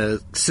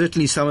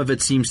 certainly some of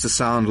it seems to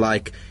sound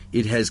like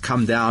it has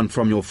come down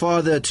from your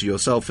father to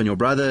yourself and your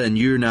brother, and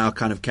you're now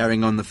kind of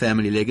carrying on the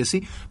family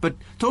legacy. But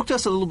talk to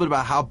us a little bit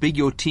about how big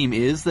your team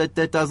is that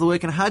does the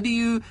work, and how do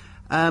you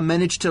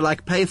manage to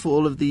pay for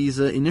all of these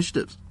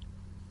initiatives?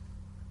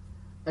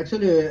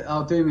 Actually,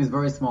 our team is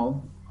very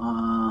small.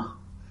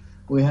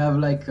 We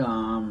have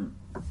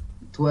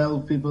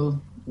 12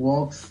 people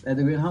works at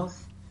the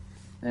greenhouse.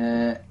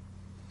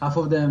 Half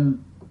of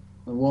them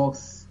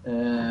works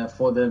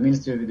for the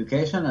Ministry of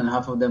Education, and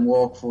half of them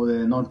work for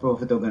the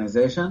non-profit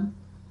organization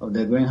of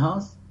the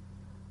greenhouse.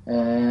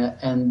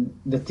 And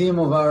the team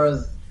of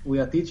ours, we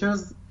are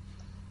teachers,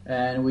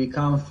 and we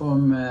come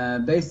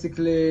from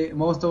basically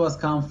most of us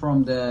come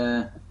from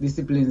the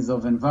disciplines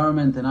of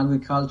environment and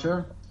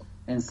agriculture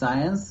and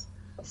science.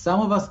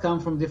 Some of us come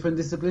from different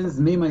disciplines.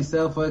 Me,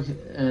 myself,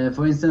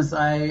 for instance,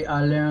 I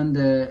learned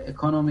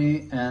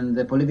economy and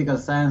the political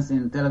science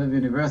in Tel Aviv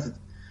University.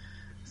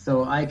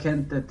 So I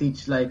can't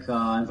teach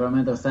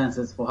environmental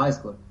sciences for high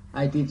school.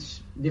 I teach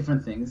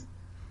different things.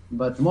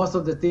 But most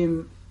of the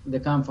team,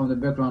 they come from the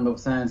background of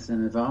science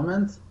and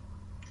environment.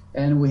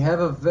 And we have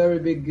a very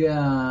big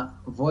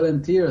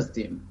volunteers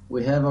team.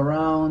 We have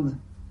around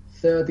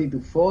 30 to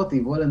 40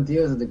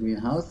 volunteers at the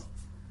greenhouse.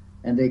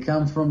 And they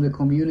come from the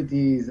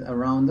communities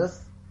around us.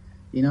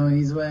 You know, in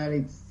Israel,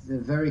 it's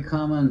very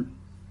common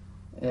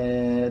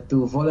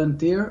to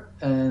volunteer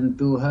and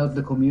to help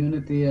the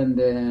community and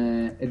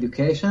the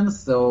education.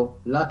 So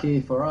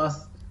lucky for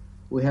us,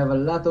 we have a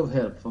lot of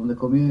help from the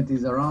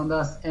communities around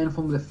us and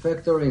from the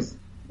factories.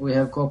 We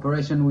have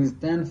cooperation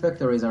with 10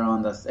 factories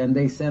around us, and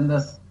they send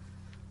us,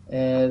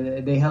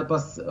 they help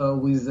us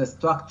with the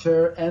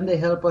structure, and they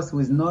help us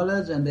with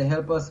knowledge, and they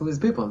help us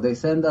with people. They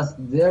send us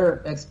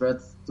their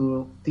experts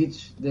to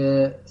teach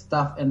the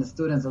staff and the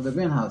students of the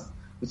greenhouse,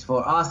 which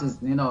for us is,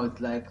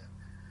 it's like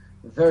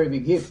a very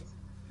big gift.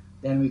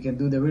 Then we can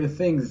do the real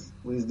things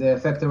with the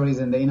factories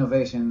and the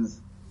innovations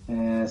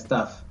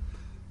stuff.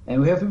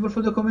 And we have people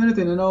from the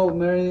community,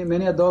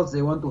 many adults,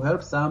 they want to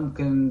help. Some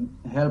can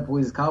help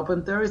with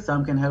carpentry,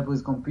 some can help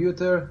with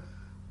computer,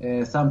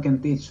 some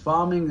can teach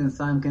farming, and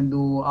some can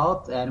do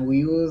art. And we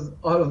use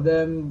all of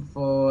them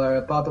for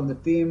a part of the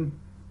team.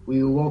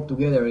 We work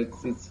together.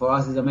 It's for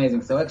us, it's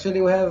amazing. So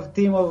actually we have a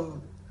team of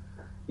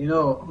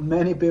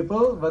many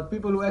people, but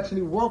people who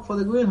actually work for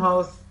the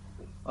greenhouse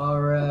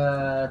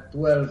are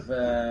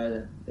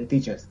 12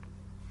 teachers.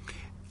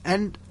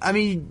 And, I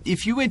mean,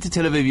 if you went to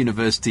Tel Aviv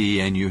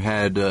University and you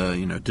had,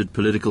 did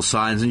political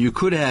science, and you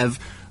could have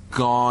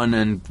gone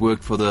and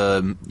worked for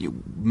the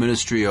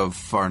Ministry of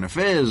Foreign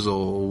Affairs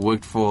or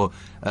worked for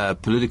a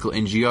political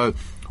NGO,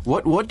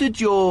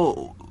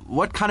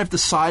 what kind of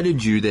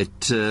decided you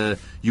that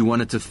you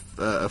wanted to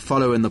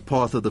follow in the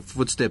path of the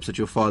footsteps that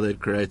your father had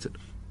created?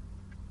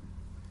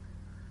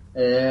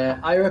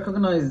 I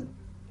recognize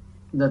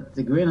that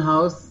the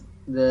greenhouse,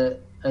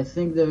 I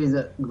think there is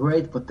a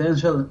great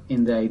potential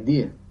in the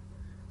idea.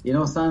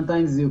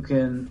 Sometimes you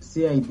can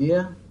see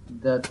idea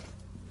that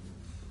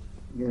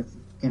you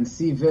can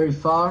see very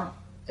far,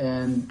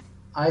 and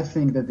I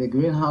think that the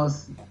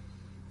greenhouse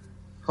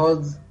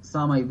holds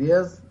some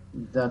ideas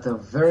that are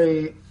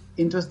very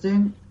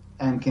interesting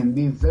and can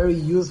be very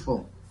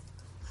useful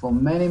for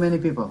many, many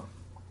people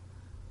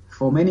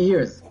for many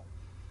years.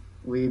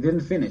 We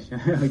didn't finish.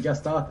 We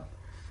just started.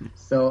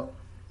 So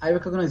I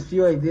recognize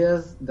few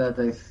ideas that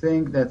I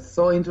think that's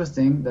so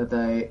interesting that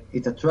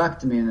it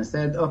attracted me, and I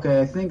said, okay,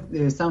 I think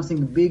there's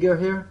something bigger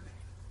here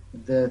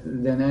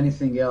than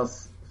anything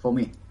else for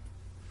me.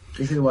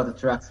 This is what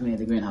attracts me at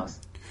the greenhouse.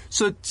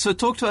 So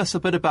talk to us a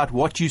bit about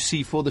what you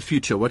see for the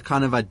future. What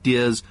kind of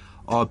ideas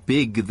are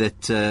big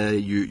that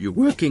you're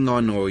working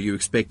on or you're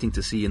expecting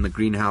to see in the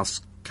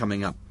greenhouse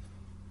coming up?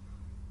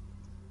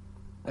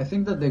 I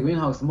think that the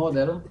greenhouse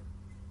model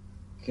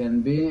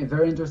can be a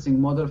very interesting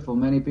model for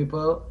many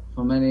people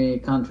from many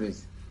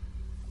countries.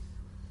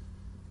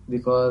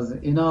 Because,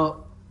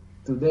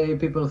 today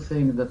people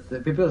see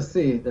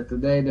that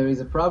today there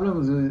is a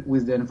problem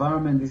with the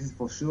environment, this is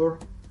for sure,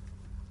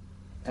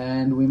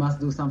 and we must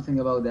do something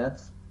about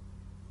that,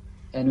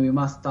 and we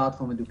must start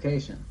from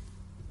education.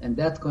 And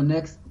that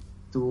connects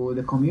to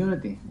the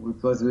community,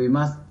 because we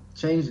must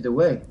change the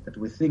way that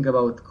we think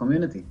about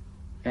community,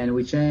 and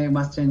we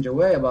must change the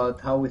way about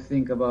how we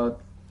think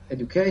about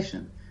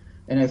education.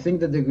 And I think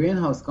that the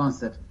greenhouse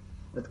concept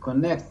that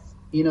connects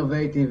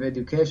innovative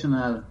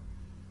educational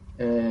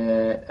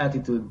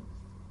attitude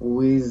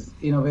with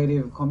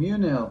innovative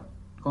communal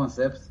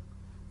concepts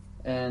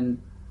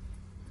and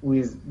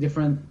with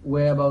different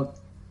way about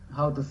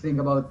how to think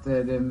about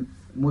the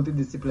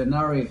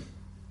multidisciplinary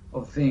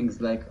of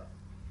things, like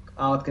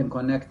art can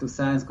connect to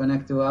science,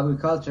 connect to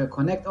agriculture,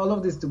 connect all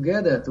of this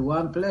together to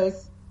one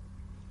place.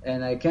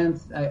 And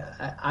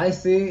I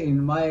see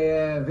in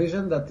my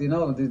vision that,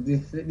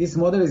 this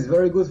model is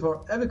very good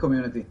for every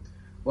community.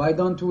 Why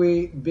don't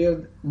we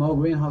build more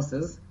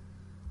greenhouses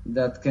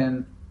that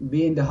can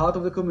be in the heart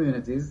of the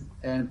communities,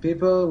 and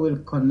people will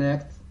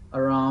connect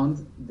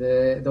around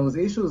those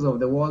issues of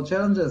the world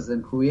challenges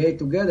and create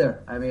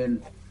together? I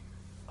mean,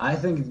 I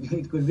think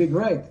it could be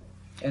great.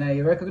 And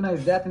I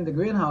recognized that in the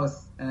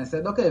greenhouse, and I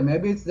said, okay,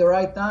 maybe it's the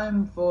right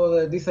time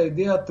for this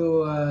idea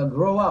to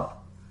grow up.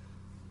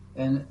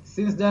 And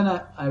since then,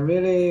 I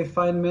really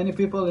find many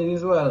people in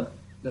Israel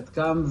that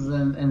comes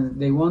and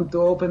they want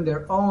to open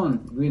their own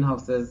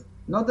greenhouses.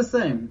 Not the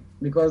same,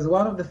 because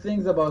one of the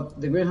things about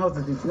the greenhouse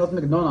is it's not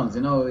McDonald's,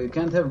 you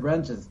can't have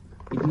branches.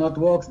 It not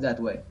works that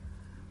way.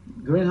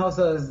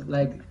 Greenhouses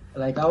like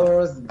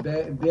ours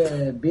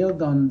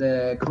build on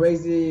the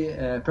crazy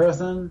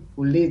person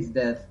who leads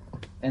that,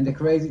 and the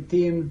crazy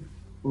team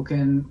who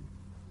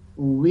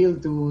will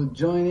to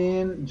join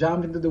in,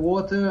 jump into the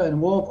water,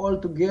 and work all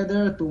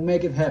together to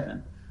make it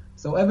happen.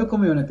 So every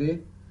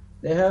community,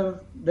 they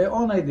have their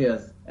own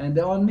ideas and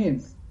their own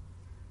needs.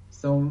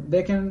 So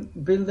they can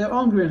build their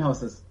own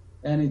greenhouses,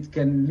 and it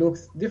can look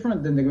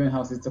different than the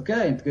greenhouse. It's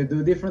okay, it can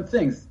do different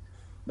things.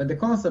 But the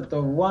concept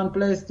of one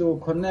place to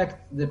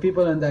connect the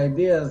people and the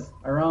ideas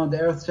around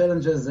the Earth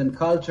challenges and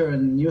culture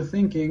and new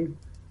thinking,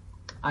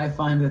 I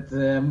find it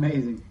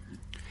amazing.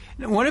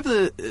 One of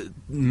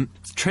the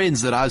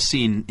trends that I've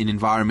seen in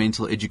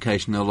environmental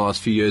education in the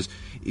last few years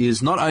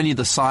is not only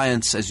the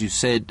science, as you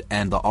said,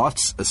 and the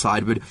arts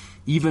side, but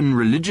even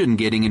religion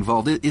getting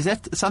involved. Is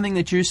that something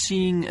that you're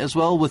seeing as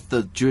well with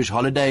the Jewish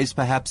holidays,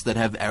 perhaps, that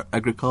have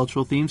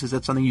agricultural themes? Is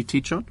that something you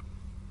teach on?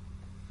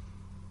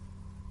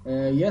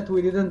 Yet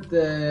we didn't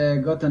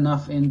got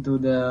enough into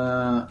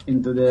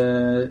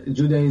the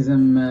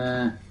Judaism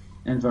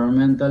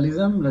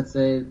environmentalism, let's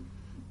say,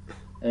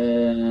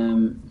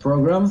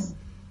 programs.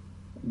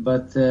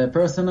 But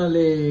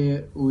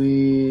personally,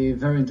 we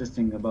very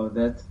interesting about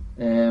that.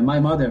 My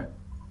mother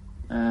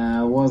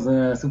was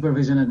a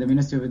supervision at the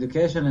Ministry of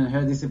Education, and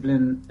her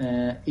discipline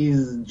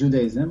is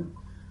Judaism.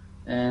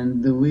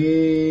 And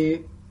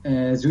we,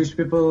 as Jewish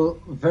people,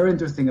 very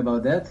interesting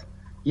about that.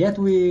 Yet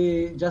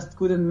we just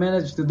couldn't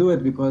manage to do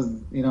it because,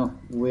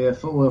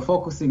 we're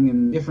focusing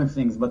in different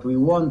things. But we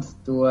want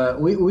to,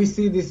 we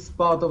see this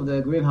part of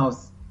the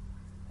greenhouse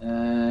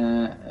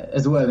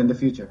as well in the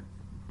future.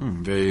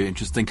 Very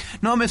interesting.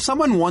 Noam, if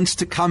someone wants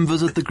to come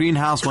visit the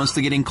greenhouse, wants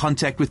to get in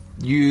contact with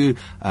you,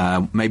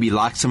 maybe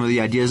like some of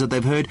the ideas that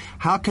they've heard,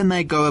 how can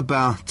they go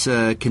about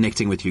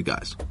connecting with you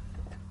guys?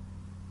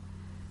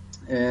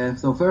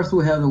 So first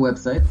we have a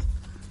website.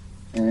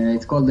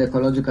 It's called the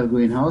Ecological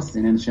Greenhouse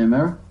in En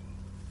Shemer.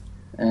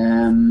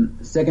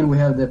 Second, we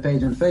have the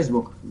page on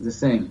Facebook, the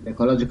same,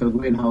 Ecological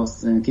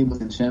Greenhouse in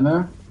Kibbutz En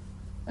Shemer.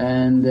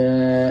 And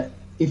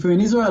if you're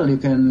in Israel, you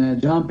can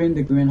jump in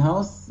the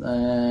greenhouse.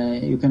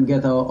 You can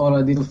get all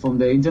our details from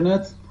the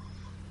internet.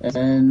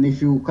 And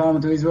if you come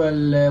to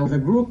Israel with a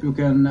group, you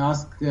can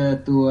ask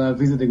to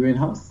visit the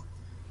greenhouse.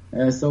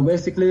 So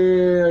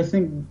basically, I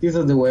think these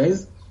are the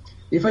ways.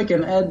 If I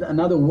can add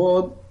another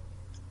word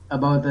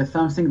about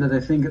something that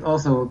I think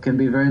also can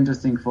be very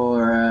interesting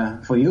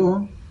for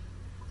you,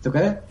 it's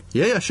okay?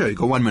 Yeah, sure. You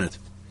got 1 minute.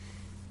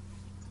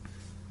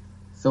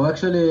 So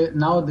actually,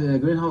 now the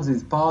greenhouse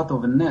is part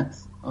of a net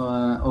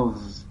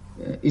of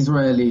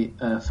Israeli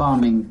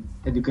farming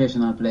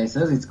educational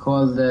places. It's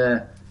called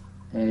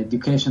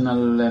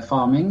educational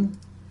farming,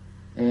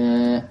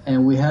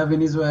 and we have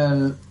in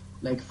Israel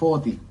like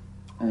 40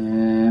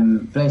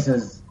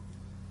 places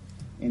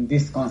in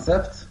this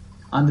concept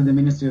under the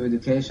Ministry of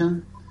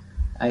Education.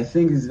 I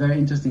think it's a very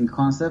interesting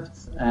concept,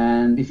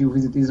 and if you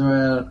visit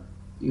Israel,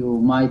 you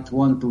might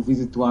want to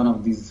visit one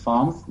of these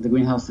farms. The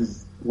greenhouse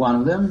is one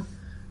of them.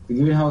 The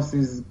greenhouse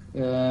is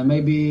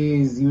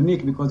maybe is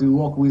unique because we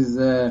work with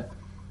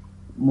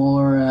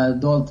more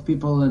adult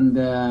people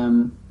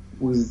and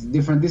with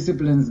different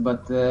disciplines,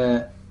 but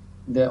the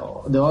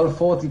all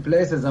 40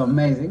 places are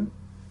amazing,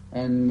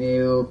 and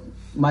you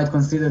might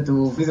consider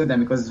to visit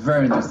them because it's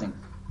very interesting.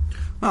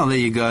 Well, there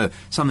you go.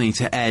 Something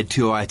to add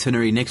to your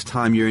itinerary next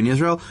time you're in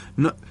Israel.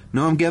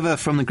 Noam Geva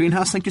from the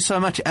Greenhouse, thank you so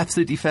much.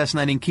 Absolutely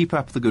fascinating. Keep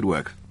up the good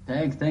work.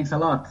 Thanks a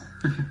lot.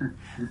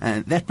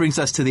 And that brings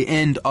us to the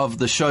end of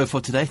the show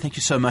for today. Thank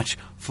you so much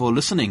for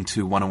listening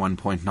to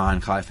 101.9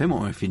 Chai FM,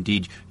 or if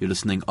indeed you're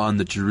listening on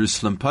the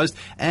Jerusalem Post.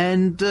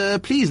 And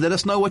please let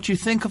us know what you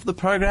think of the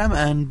program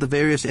and the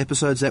various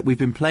episodes that we've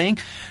been playing,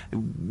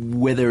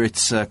 whether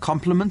it's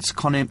compliments,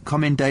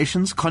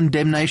 commendations,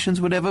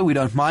 condemnations, whatever, we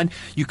don't mind.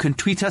 You can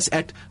tweet us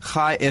at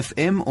Chai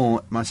FM,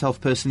 or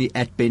myself personally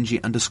at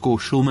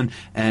Benji_Schulman,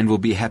 and we'll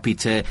be happy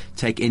to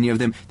take any of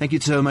them. Thank you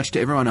so much to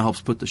everyone who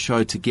helps put the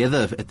show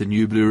together at the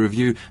New Blue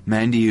Review.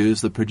 Mandy,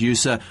 who's the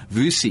producer,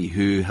 Vusi,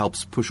 who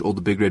helps push all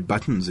the big red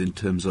buttons in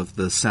terms of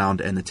the sound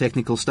and the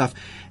technical stuff.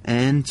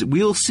 And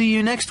we'll see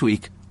you next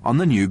week on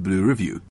the New Blue Review.